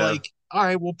they were like, all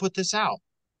right, we'll put this out.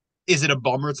 Is it a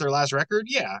bummer it's their last record?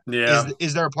 Yeah. Yeah.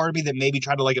 Is there a part of me that maybe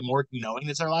tried to like it more knowing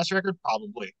it's their last record?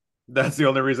 Probably. That's the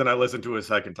only reason I listened to it a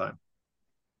second time.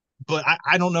 But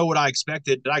I don't know what I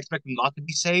expected. Did I expect them not to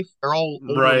be safe? They're all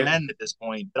older Right. men at this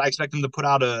point. Did I expect them to put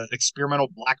out a experimental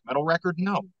black metal record?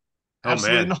 No, Oh,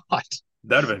 absolutely man. not.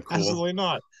 That'd have been cool. Absolutely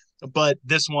not. But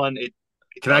this one,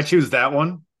 Can I choose that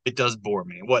one? it does bore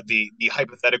me. What the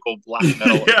hypothetical black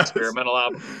metal Yes. experimental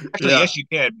album? Actually, Yeah. yes, you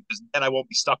can, because then I won't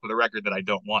be stuck with a record that I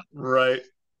don't want. Right.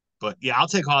 But yeah, I'll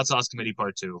take Hot Sauce Committee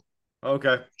Part 2.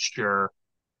 Okay. Sure.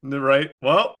 Right.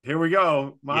 Well, here we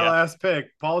go. My Yeah. last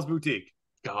pick, Paul's Boutique.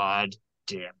 God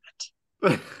damn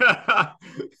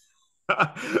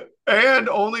And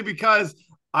only because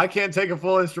I can't take a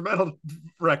full instrumental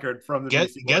record from the it.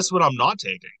 Beastie Boys. Guess what I'm not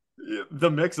taking? The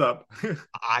mix-up.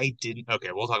 I didn't. Okay,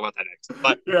 we'll talk about that next.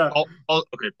 But Yeah.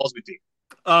 Paul's Boutique.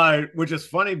 Which is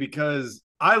funny because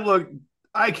I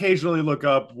occasionally look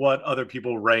up what other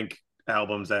people rank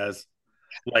albums as,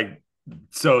 like,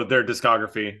 so their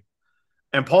discography.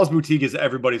 And Paul's Boutique is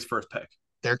everybody's first pick.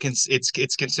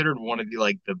 It's considered one of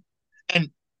the and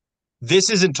this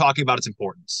isn't talking about its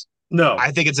importance. No,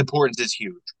 I think its importance is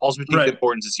huge. Paul's Boutique's Right.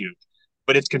 importance is huge,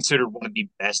 but it's considered one of the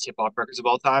best hip hop records of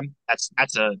all time. That's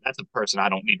a person I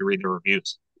don't need to read the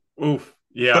reviews. oof,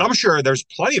 yeah, But I'm sure there's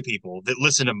plenty of people that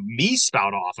listen to me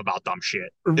spout off about dumb shit.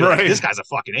 They're right. like, this guy's a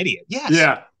fucking idiot. Yes.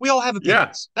 Yeah, We all have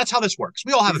opinions. That's how this works.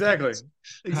 We all have exactly, opinions.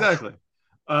 exactly.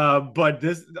 But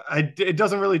it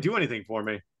doesn't really do anything for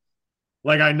me.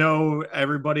 Like, I know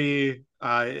everybody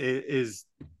is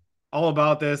all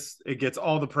about this. It gets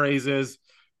all the praises.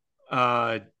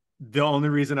 The only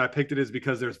reason I picked it is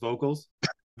because there's vocals.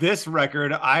 This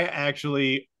record I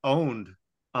actually owned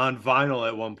on vinyl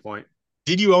at one point.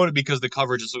 Did you own it because the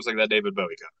cover just looks like that David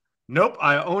Bowie cover? Nope,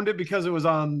 I owned it because it was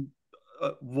on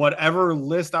whatever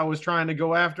list I was trying to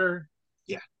go after.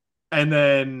 Yeah. And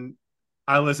then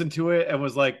I listened to it and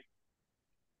was like,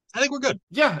 I think we're good.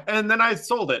 yeah. And then I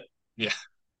sold it. Yeah.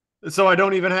 So I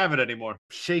don't even have it anymore.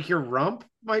 Shake Your Rump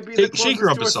might be the closest Shake Your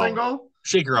Rump to a is solid. single.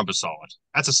 Shake Your Rump is solid.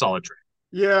 That's a solid track.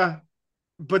 Yeah.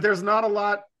 But there's not a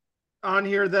lot on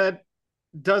here that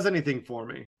does anything for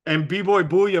me. And B-Boy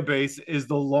Booyah is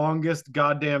the longest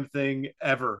goddamn thing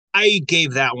ever. I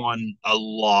gave that one a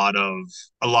lot of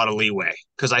leeway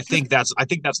because I think that's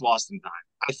lost in time.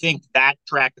 I think that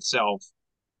track itself,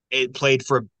 it played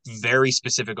for a very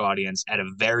specific audience at a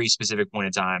very specific point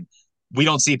in time. We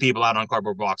don't see people out on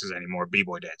cardboard boxes anymore.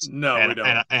 B-Boy dance. No, we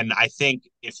don't. And I think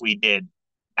if we did,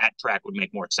 that track would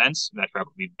make more sense. That track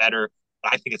would be better.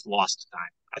 But I think it's lost to time.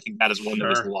 I think that is one that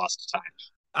was lost to time.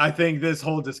 I think this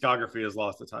whole discography is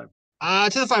lost to time.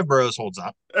 To the Five Boroughs holds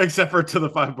up. Except for To the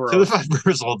Five Boroughs. To the Five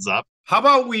Boroughs holds up. How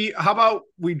about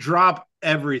we drop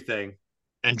everything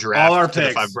and draft all our To picks,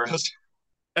 the Five Boroughs,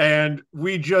 and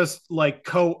we just like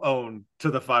co-own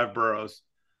To the Five Boroughs.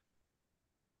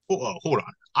 Oh, hold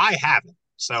on. I haven't.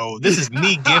 So this is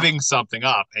me giving something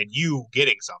up and you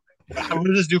getting something. What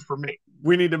does this do for me?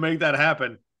 We need to make that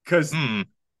happen because the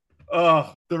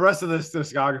rest of this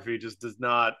discography just does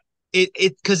not.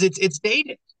 Because it's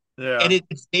dated. Yeah. And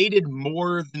it's dated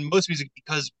more than most music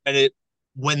because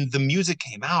when the music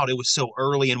came out, it was so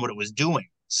early in what it was doing.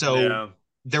 So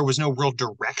there was no real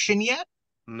direction yet.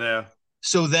 Yeah.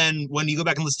 So then when you go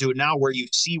back and listen to it now, where you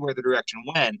see where the direction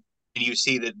went, and you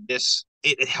see that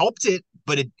it helped it,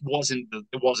 but it wasn't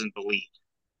the lead.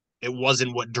 It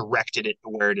wasn't what directed it to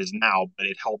where it is now, but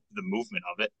it helped the movement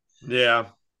of it. Yeah.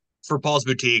 For Paul's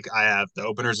Boutique, I have the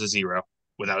opener's a 0,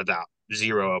 without a doubt.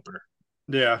 0 opener.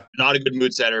 Yeah. Not a good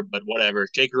mood setter, but whatever.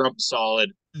 Shake Your Rump is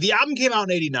solid. The album came out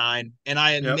in 89, and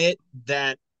I admit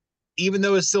that even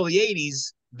though it's still the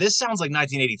 80s, this sounds like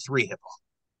 1983 hip hop.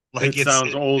 Like it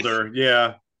sounds older.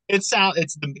 Yeah. It's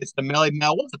the Melly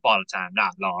Mel once upon a time,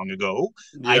 not long ago.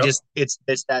 Yep. It's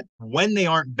that when they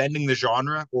aren't bending the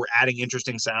genre or adding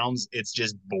interesting sounds, it's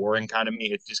just boring kind of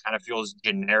me. It just kind of feels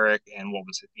generic and what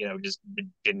was it, just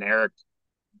generic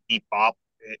hip hop,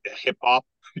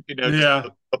 yeah,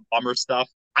 the bummer stuff.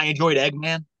 I enjoyed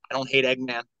Eggman. I don't hate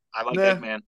Eggman. I like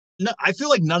Eggman. No, I feel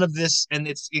like none of this, and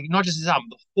it's not just his album,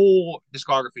 the whole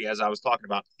discography, as I was talking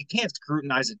about, you can't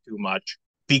scrutinize it too much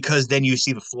because then you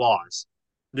see the flaws.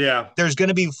 Yeah. There's going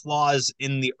to be flaws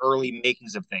in the early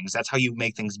makings of things. That's how you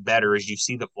make things better, is you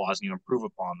see the flaws and you improve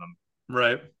upon them.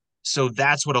 Right. So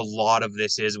that's what a lot of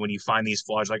this is when you find these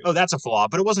flaws, like, oh, that's a flaw,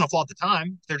 but it wasn't a flaw at the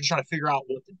time. They're just trying to figure out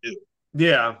what to do.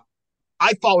 Yeah.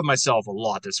 I fought with myself a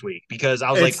lot this week because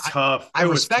I was tough. I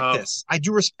respect this. I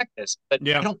do respect this, but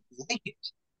I don't like it.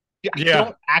 I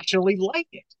don't actually like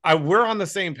it. We're on the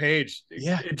same page.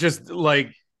 Yeah. It just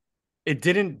it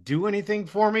didn't do anything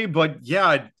for me, but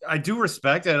yeah, I do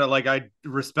respect it. Like, I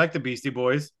respect the Beastie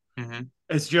Boys. Mm-hmm.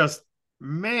 It's just,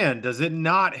 man, does it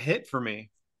not hit for me?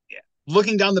 Yeah.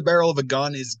 Looking down the barrel of a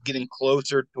gun is getting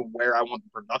closer to where I want the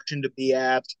production to be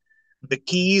at. The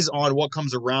keys on what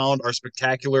comes around are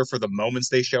spectacular for the moments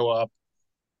they show up.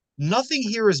 Nothing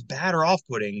here is bad or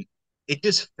off-putting. It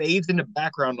just fades into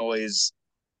background noise,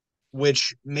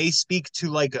 which may speak to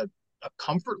like a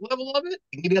comfort level of it.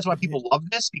 Maybe that's why people love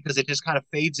this, because it just kind of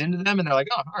fades into them and they're like,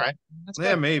 oh, all right, that's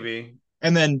Yeah, good. maybe.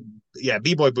 And then, yeah,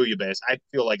 B-Boy Bouillabaisse, I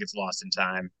feel like it's lost in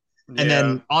time. And Yeah.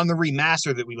 then on the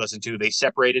remaster that we listened to, they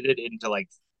separated it into like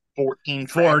 14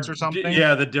 tracks or something.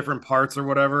 Yeah, the different parts or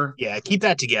whatever. Yeah, keep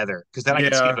that together, because then I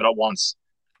can skip Yeah. it at once.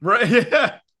 Right.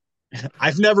 Yeah.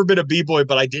 I've never been a B-Boy,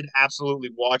 but I did absolutely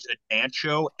watch a dance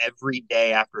show every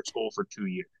day after school for 2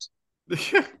 years.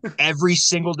 Every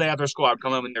single day after school, I'd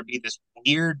come home and there'd be this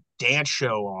weird dance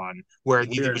show on where it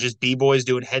was just B-boys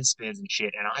doing head spins and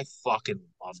shit, and I fucking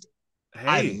loved it.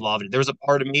 I Hey. loved it. There was a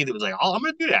part of me that was like, "Oh, I'm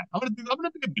gonna do that. I'm gonna be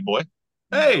a B-boy."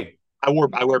 Hey. I wear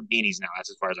beanies now. That's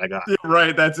as far as I got.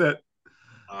 Right, that's it.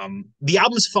 The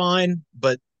album's fine,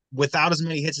 but without as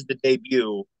many hits as the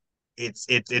debut,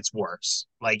 it's worse.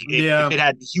 Like if it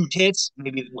had huge hits,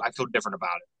 maybe I feel different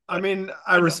about it. I mean,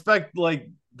 I respect like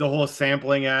the whole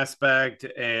sampling aspect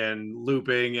and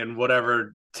looping and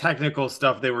whatever technical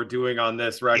stuff they were doing on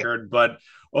this record, but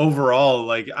overall,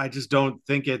 like I just don't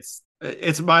think it's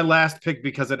my last pick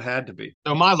because it had to be.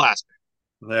 So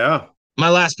Yeah. my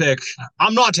last pick,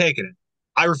 I'm not taking it.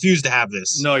 I refuse to have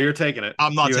this. No, you're taking it.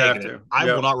 I'm not You taking have it. to. I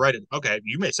Yep. will not write it. Okay,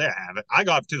 you may say I have it. I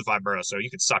got to the 5 boroughs, so you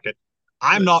can suck it.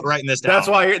 I'm not writing this down.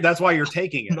 That's why you're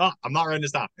taking it. No, I'm not writing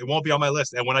this down. It won't be on my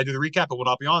list. And when I do the recap, it will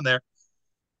not be on there.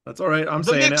 That's all right. I'm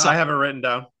The saying it. mix-up. I have it written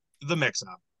down. The mix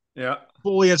up. Yeah.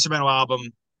 Fully instrumental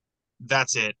album.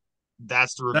 That's it.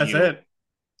 That's the review.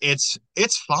 That's it.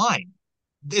 It's fine.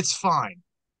 It's fine.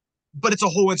 But it's a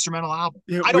whole instrumental album.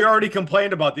 Yeah, we already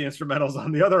complained about the instrumentals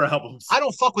on the other albums. I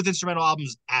don't fuck with instrumental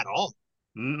albums at all.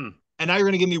 Mm-mm. And now you're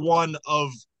going to give me one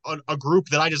of a group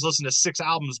that I just listened to 6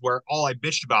 albums where all I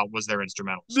bitched about was their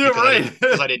instrumentals. Yeah, right.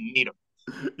 Because I didn't need them.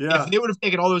 Yeah. If they would have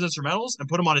taken all those instrumentals and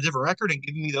put them on a different record and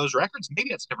given me those records, maybe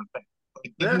that's a different thing.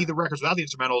 Like, give me the records without the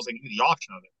instrumentals and give me the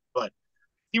option of it. But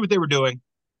see what they were doing.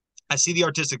 I see the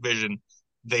artistic vision.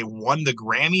 They won the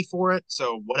Grammy for it,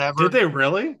 so whatever. Did they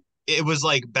really? It was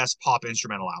like best pop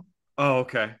instrumental album. Oh,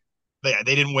 okay. Yeah,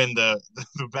 they didn't win the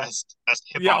best hip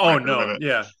hop. Yeah. Oh no.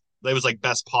 Yeah. It was like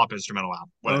best pop instrumental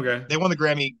album. Whatever. Okay. They won the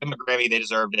Grammy. Give them a Grammy. They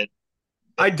deserved it.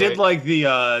 I did like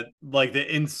the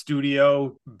in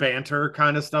studio banter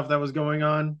kind of stuff that was going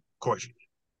on. Of course you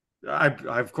did.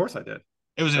 I of course I did.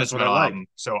 It was an instrumental album,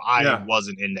 so I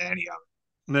wasn't into any of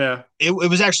it. Yeah. It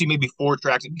was actually maybe 4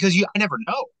 tracks because I never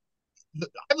know.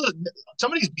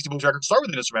 Some of these Beastie Boys records start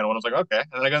with an instrumental, and I was like, okay,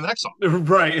 and then I got the next song.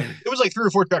 Right. It was like 3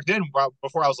 or 4 tracks in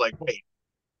before I was like, wait,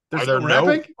 are there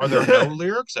no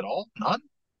lyrics at all? None.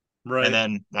 Right. And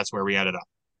then that's where we ended up.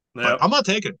 Yep. But I'm not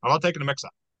taking it. I'm not taking a mix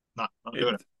up. Not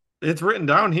doing it. It's written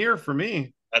down here for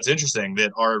me. That's interesting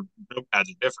that our notepads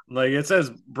are different. Like it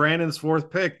says Brandon's 4th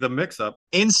pick, the mix up.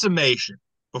 In summation,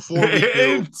 before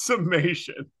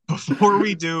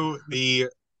we do the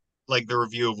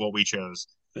review of what we chose.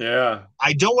 Yeah.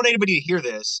 I don't want anybody to hear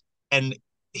this and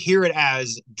hear it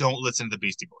as don't listen to the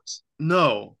Beastie Boys.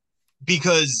 No.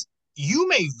 Because you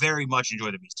may very much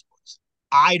enjoy the Beastie Boys.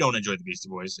 I don't enjoy the Beastie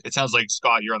Boys. It sounds like,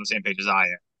 Scott, you're on the same page as I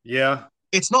am. Yeah.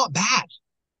 It's not bad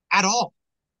at all.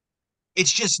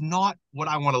 It's just not what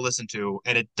I want to listen to,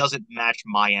 and it doesn't match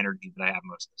my energy that I have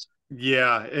most of the time.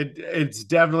 Yeah, it's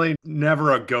definitely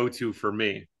never a go-to for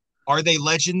me. Are they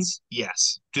legends?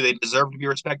 Yes. Do they deserve to be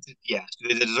respected? Yes. Do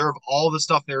they deserve all the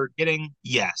stuff they're getting?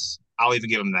 Yes. I'll even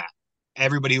give them that.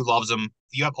 Everybody who loves them,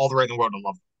 you have all the right in the world to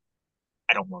love them.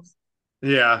 I don't love them.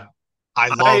 Yeah. I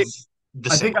love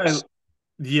the singles.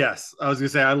 Yes. I was going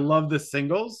to say, I love the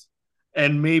singles,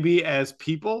 and maybe as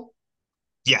people,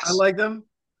 yes, I like them.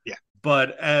 Yeah.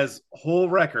 But as whole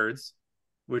records,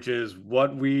 which is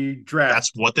what we draft.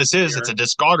 That's what this is. Here. It's a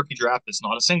discography draft. It's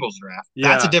not a singles draft. Yeah.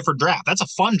 That's a different draft. That's a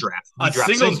fun draft. A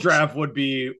singles draft would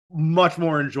be much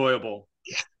more enjoyable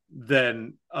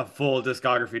than a full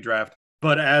discography draft.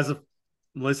 But as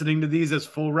listening to these as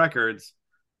full records,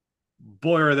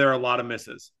 boy, are there a lot of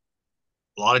misses.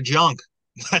 A lot of junk.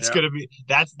 That's going to be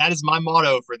that is my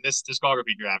motto for this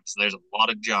discography draft. So there's a lot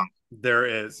of junk.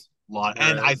 There is. A lot.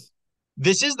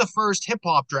 This is the first hip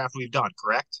hop draft we've done,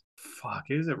 correct? Fuck,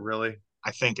 is it really?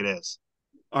 I think it is.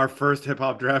 Our first hip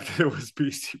hop draft it was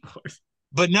Beastie Boys.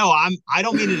 But no, I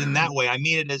don't mean it in that way. I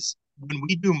mean it as when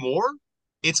we do more,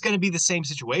 it's going to be the same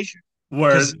situation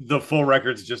where the full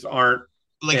records just aren't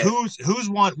Like Yeah. who's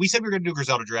one? We said we were gonna do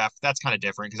Griselda draft. That's kind of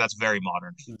different because that's very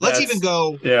modern. Let's even That's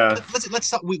go. yeah. Let's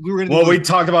stop. We were gonna Well, do we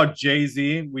talked about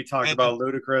Jay-Z. We talked and about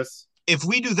Ludacris. if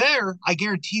we do there, I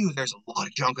guarantee you there's a lot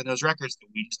of junk in those records that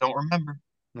we just don't remember.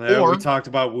 Yeah, we Or talked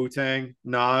about Wu-Tang,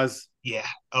 Nas, yeah,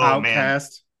 oh man,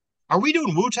 Outkast. are we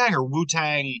doing Wu Tang or Wu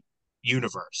Tang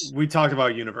Universe? We talked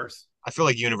about Universe. I feel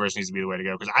like Universe needs to be the way to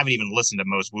go because I haven't even listened to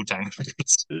most Wu Tang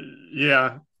records.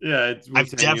 Yeah, yeah, it's I've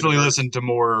Wu-Tang definitely Universe. listened to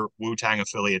more Wu Tang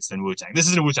affiliates than Wu Tang. This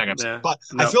isn't a Wu Tang episode, Yeah, but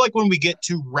I no, feel like when we get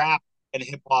to rap and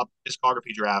hip hop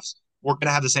discography drafts, we're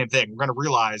gonna have the same thing. We're gonna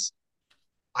realize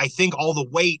I think all the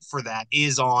weight for that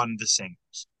is on the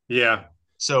singles. yeah,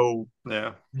 So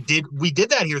yeah, did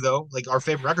that here though? Like our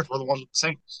favorite records were the ones with the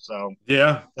singles. So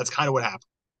yeah, that's kind of what happened.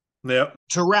 yep,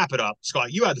 To wrap it up,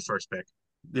 Scott, you had the first pick.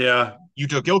 yeah. You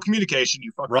took ill communication.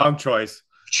 You fucked up. Wrong choice.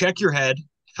 Check Your Head,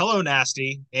 Hello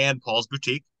Nasty, and Paul's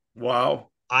Boutique. Wow.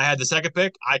 I had the second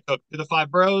pick. I took To the Five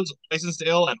Bros, License to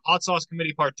Ill, and Hot Sauce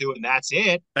Committee Part 2, and that's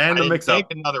it. And I the didn't mix take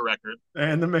up. another record.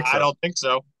 And the mix I up. don't think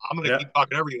so. I'm going to Yeah. keep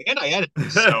talking over you. And I edited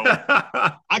this, so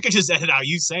I could just edit out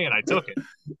you saying I took it.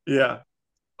 Yeah.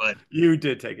 But You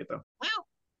did take it though. well,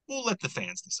 we'll let the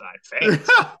fans decide. Fans.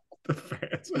 The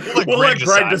fans. We'll let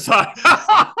Greg decide.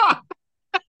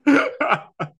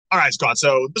 All right, Scott.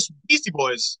 So this Beastie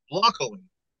Boys, luckily,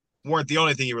 weren't the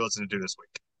only thing you were listening to this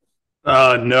week.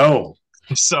 No.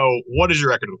 So what is your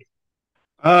record of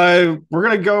the week? We're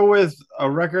gonna go with a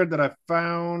record that I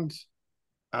found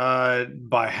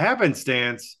by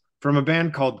happenstance from a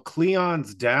band called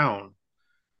Cleon's Down.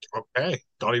 Okay.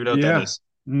 Don't even know what that is.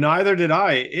 Neither did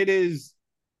I. It is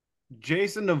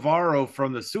Jason Navarro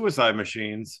from the Suicide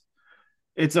Machines.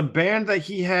 It's a band that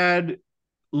he had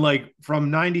like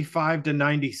from 95 to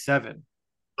 97.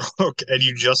 Okay. And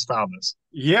you just found this.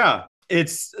 Yeah.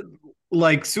 It's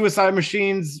like Suicide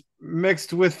Machines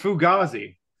mixed with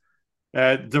Fugazi.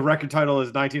 The record title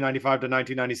is 1995 to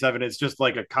 1997. It's just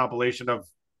like a compilation of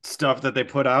stuff that they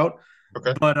put out.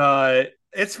 Okay. But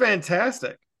it's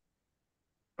fantastic.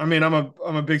 I mean, I'm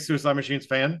a big Suicide Machines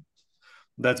fan.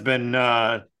 That's been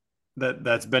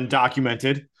that's been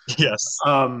documented. Yes.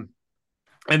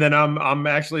 And then I'm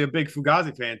actually a big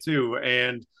Fugazi fan too.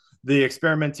 And the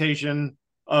experimentation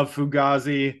of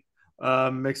Fugazi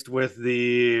mixed with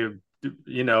the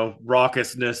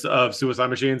raucousness of Suicide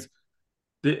Machines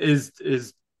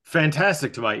is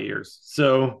fantastic to my ears.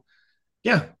 So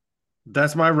yeah,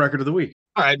 that's my record of the week.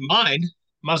 All right, mine.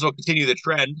 Might as well continue the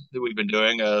trend that we've been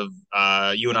doing of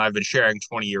you and I have been sharing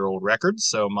 20-year-old records.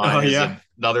 So mine is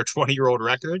another 20-year-old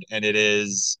record, and it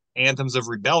is Anthems of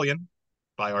Rebellion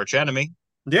by Arch Enemy.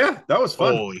 Yeah, that was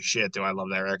fun. Holy shit, do I love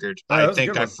that record. Yeah, I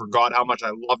think I forgot how much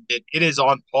I loved it. It is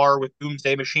on par with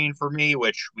Doomsday Machine for me,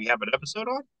 which we have an episode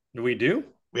on. We do?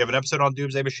 We have an episode on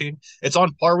Doomsday Machine. It's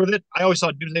on par with it. I always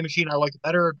thought Doomsday Machine I liked it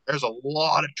better. There's a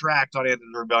lot of tracks on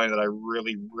Anthems of Rebellion that I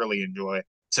really, really enjoy.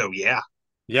 So yeah,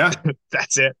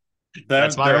 that's it.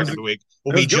 That's my record of the week.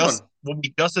 We'll be just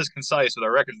as concise with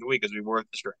our records of the week as we were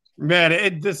with the string.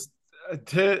 Man, this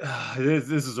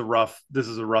is a rough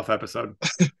episode.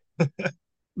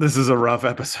 This is a rough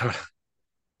episode.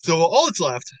 So all that's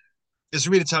left is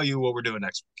for me to tell you what we're doing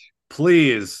next week.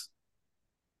 Please.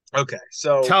 Okay,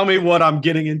 so tell me what I'm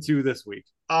getting into this week.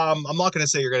 I'm not going to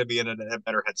say you're going to be in a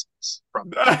better headspace.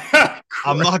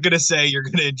 I'm not going to say you're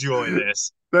going to enjoy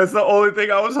this. That's the only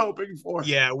thing I was hoping for.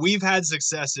 Yeah, we've had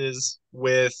successes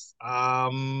with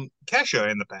Kesha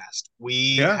in the past.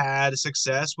 We had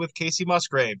success with Casey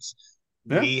Musgraves.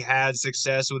 Yeah. We had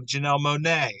success with Janelle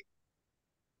Monáe.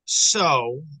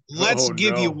 So let's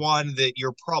give you one that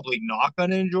you're probably not going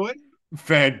to enjoy.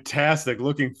 Fantastic.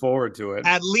 Looking forward to it.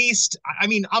 At least, I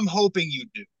mean, I'm hoping you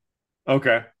do.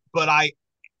 Okay. But I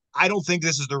don't think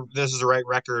this is the right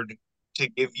record to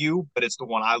give you, but it's the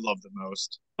one I love the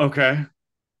most. Okay.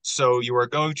 So you are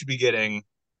going to be getting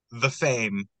The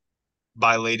Fame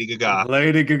by Lady Gaga.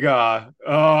 Lady Gaga.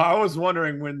 Oh, I was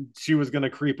wondering when she was going to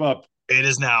creep up. It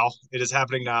is now. It is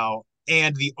happening now.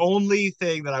 And the only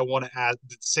thing that I want to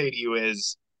say to you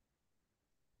is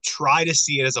try to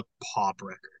see it as a pop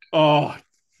record. Oh,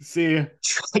 see.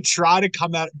 Try to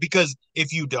come out, because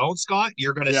if you don't, Scott,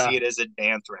 you're going to see it as a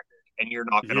dance record, and you're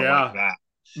not going to like that.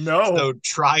 No. So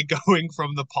try going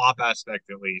from the pop aspect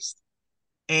at least.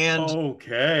 And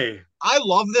okay, I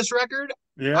love this record.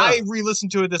 Yeah. I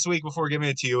re-listened to it this week before giving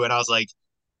it to you, and I was like,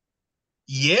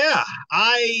 yeah,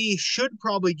 I should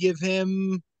probably give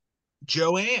him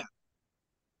Joanne.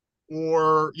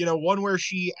 Or, one where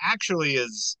she actually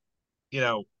is,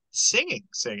 singing,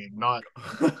 not...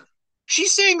 She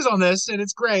sings on this, and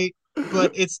it's great,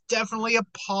 but it's definitely a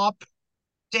pop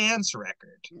dance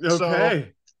record.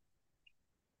 Okay.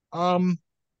 So,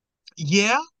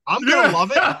 Yeah, I'm gonna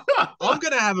love it. I'm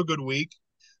gonna have a good week.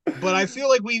 But I feel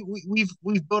like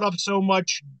we've built up so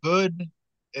much good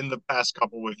in the past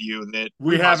couple with you that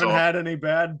We might as haven't well. had any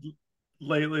bad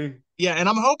lately. Yeah, and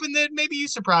I'm hoping that maybe you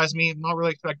surprise me. I'm not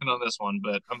really expecting on this one,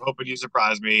 but I'm hoping you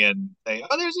surprise me and say,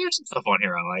 "Oh, there's some stuff on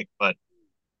here I like." But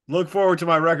Look forward to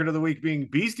my record of the week being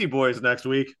Beastie Boys next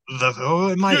week.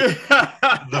 it might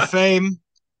the fame,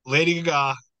 Lady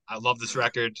Gaga. I love this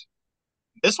record.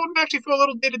 This one actually feel a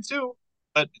little dated too,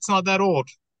 but it's not that old.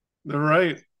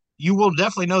 Right. You will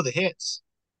definitely know the hits,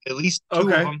 at least two of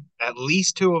Okay.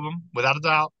 them, without a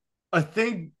doubt. I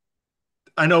think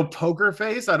I know Poker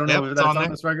Face. I don't Yep, know if it's that's on on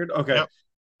there. this record. Okay. Yep.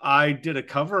 I did a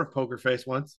cover of Poker Face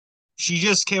once. She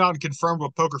just came out and confirmed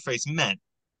what Poker Face meant.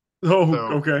 Oh, So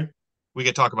okay. we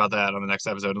could talk about that on the next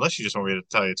episode, unless you just want me to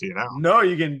tell it to you now. No,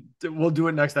 you can. We'll do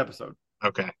it next episode.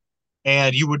 Okay.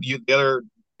 And the other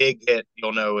big hit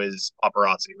you'll know is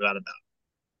Paparazzi, without a doubt.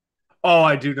 Oh,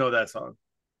 I do know that song.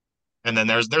 And then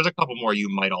there's a couple more you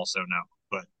might also know,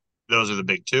 but those are the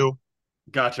big two.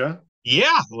 Gotcha.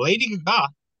 Yeah, Lady Gaga.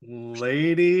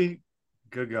 Lady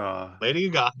Gaga. Lady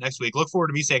Gaga next week. Look forward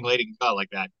to me saying Lady Gaga like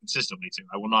that consistently too.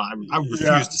 I will not. I refuse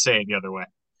Yeah. to say it the other way.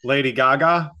 Lady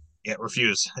Gaga. Yeah,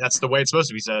 refuse. That's the way it's supposed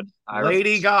to be said.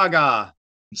 Lady Gaga.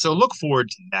 So look forward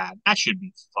to that. That should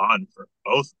be fun for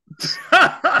both.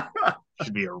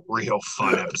 Should be a real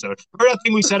fun episode. Remember that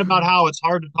thing we said about how it's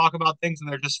hard to talk about things and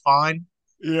they're just fine?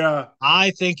 Yeah. I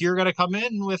think you're going to come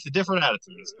in with a different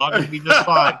attitude. It's not going to be just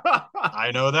fine. I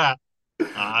know that.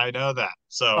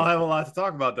 So I'll have a lot to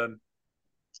talk about then.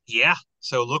 yeah.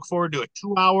 So look forward to a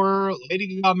 2-hour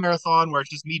Lady Gaga marathon where it's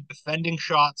just me defending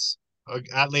shots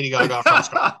at Lady Gaga from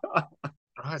Scott. All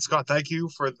right, Scott. Thank you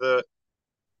for the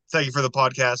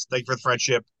podcast. Thank you for the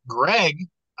friendship, Greg.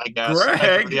 I guess thank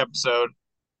you for the episode.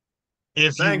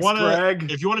 If you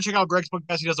want to check out Greg's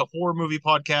podcast, he does a horror movie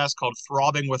podcast called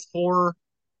Throbbing with Horror,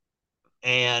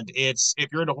 and if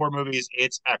you're into horror movies,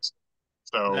 it's excellent.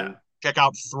 So check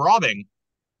out Throbbing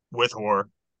with Horror.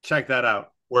 Check that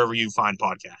out wherever you find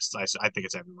podcasts. I think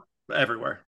it's everywhere.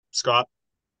 Everywhere. Scott,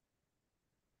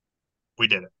 we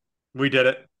did it. We did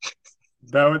it.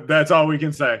 That's all we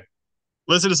can say.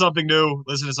 Listen to something new.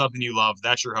 Listen to something you love.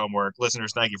 That's your homework.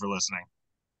 Listeners, thank you for listening.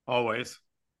 Always.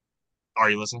 Are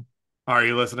you listening? Are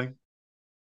you listening?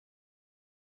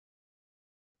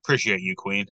 Appreciate you,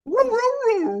 Queen.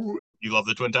 You love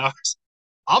the Twin Towers?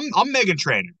 I'm Megan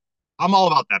Trainor. I'm all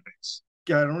about that bass.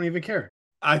 Yeah, I don't even care.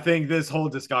 I think this whole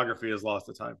discography has lost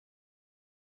the time.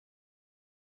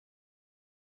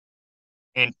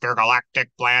 Intergalactic,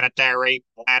 planetary,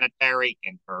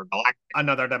 intergalactic.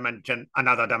 Another dimension,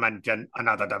 another dimension,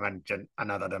 another dimension,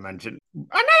 another dimension,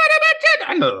 another dimension,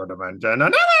 another dimension,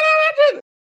 another dimension.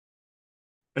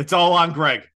 It's all on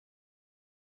Greg.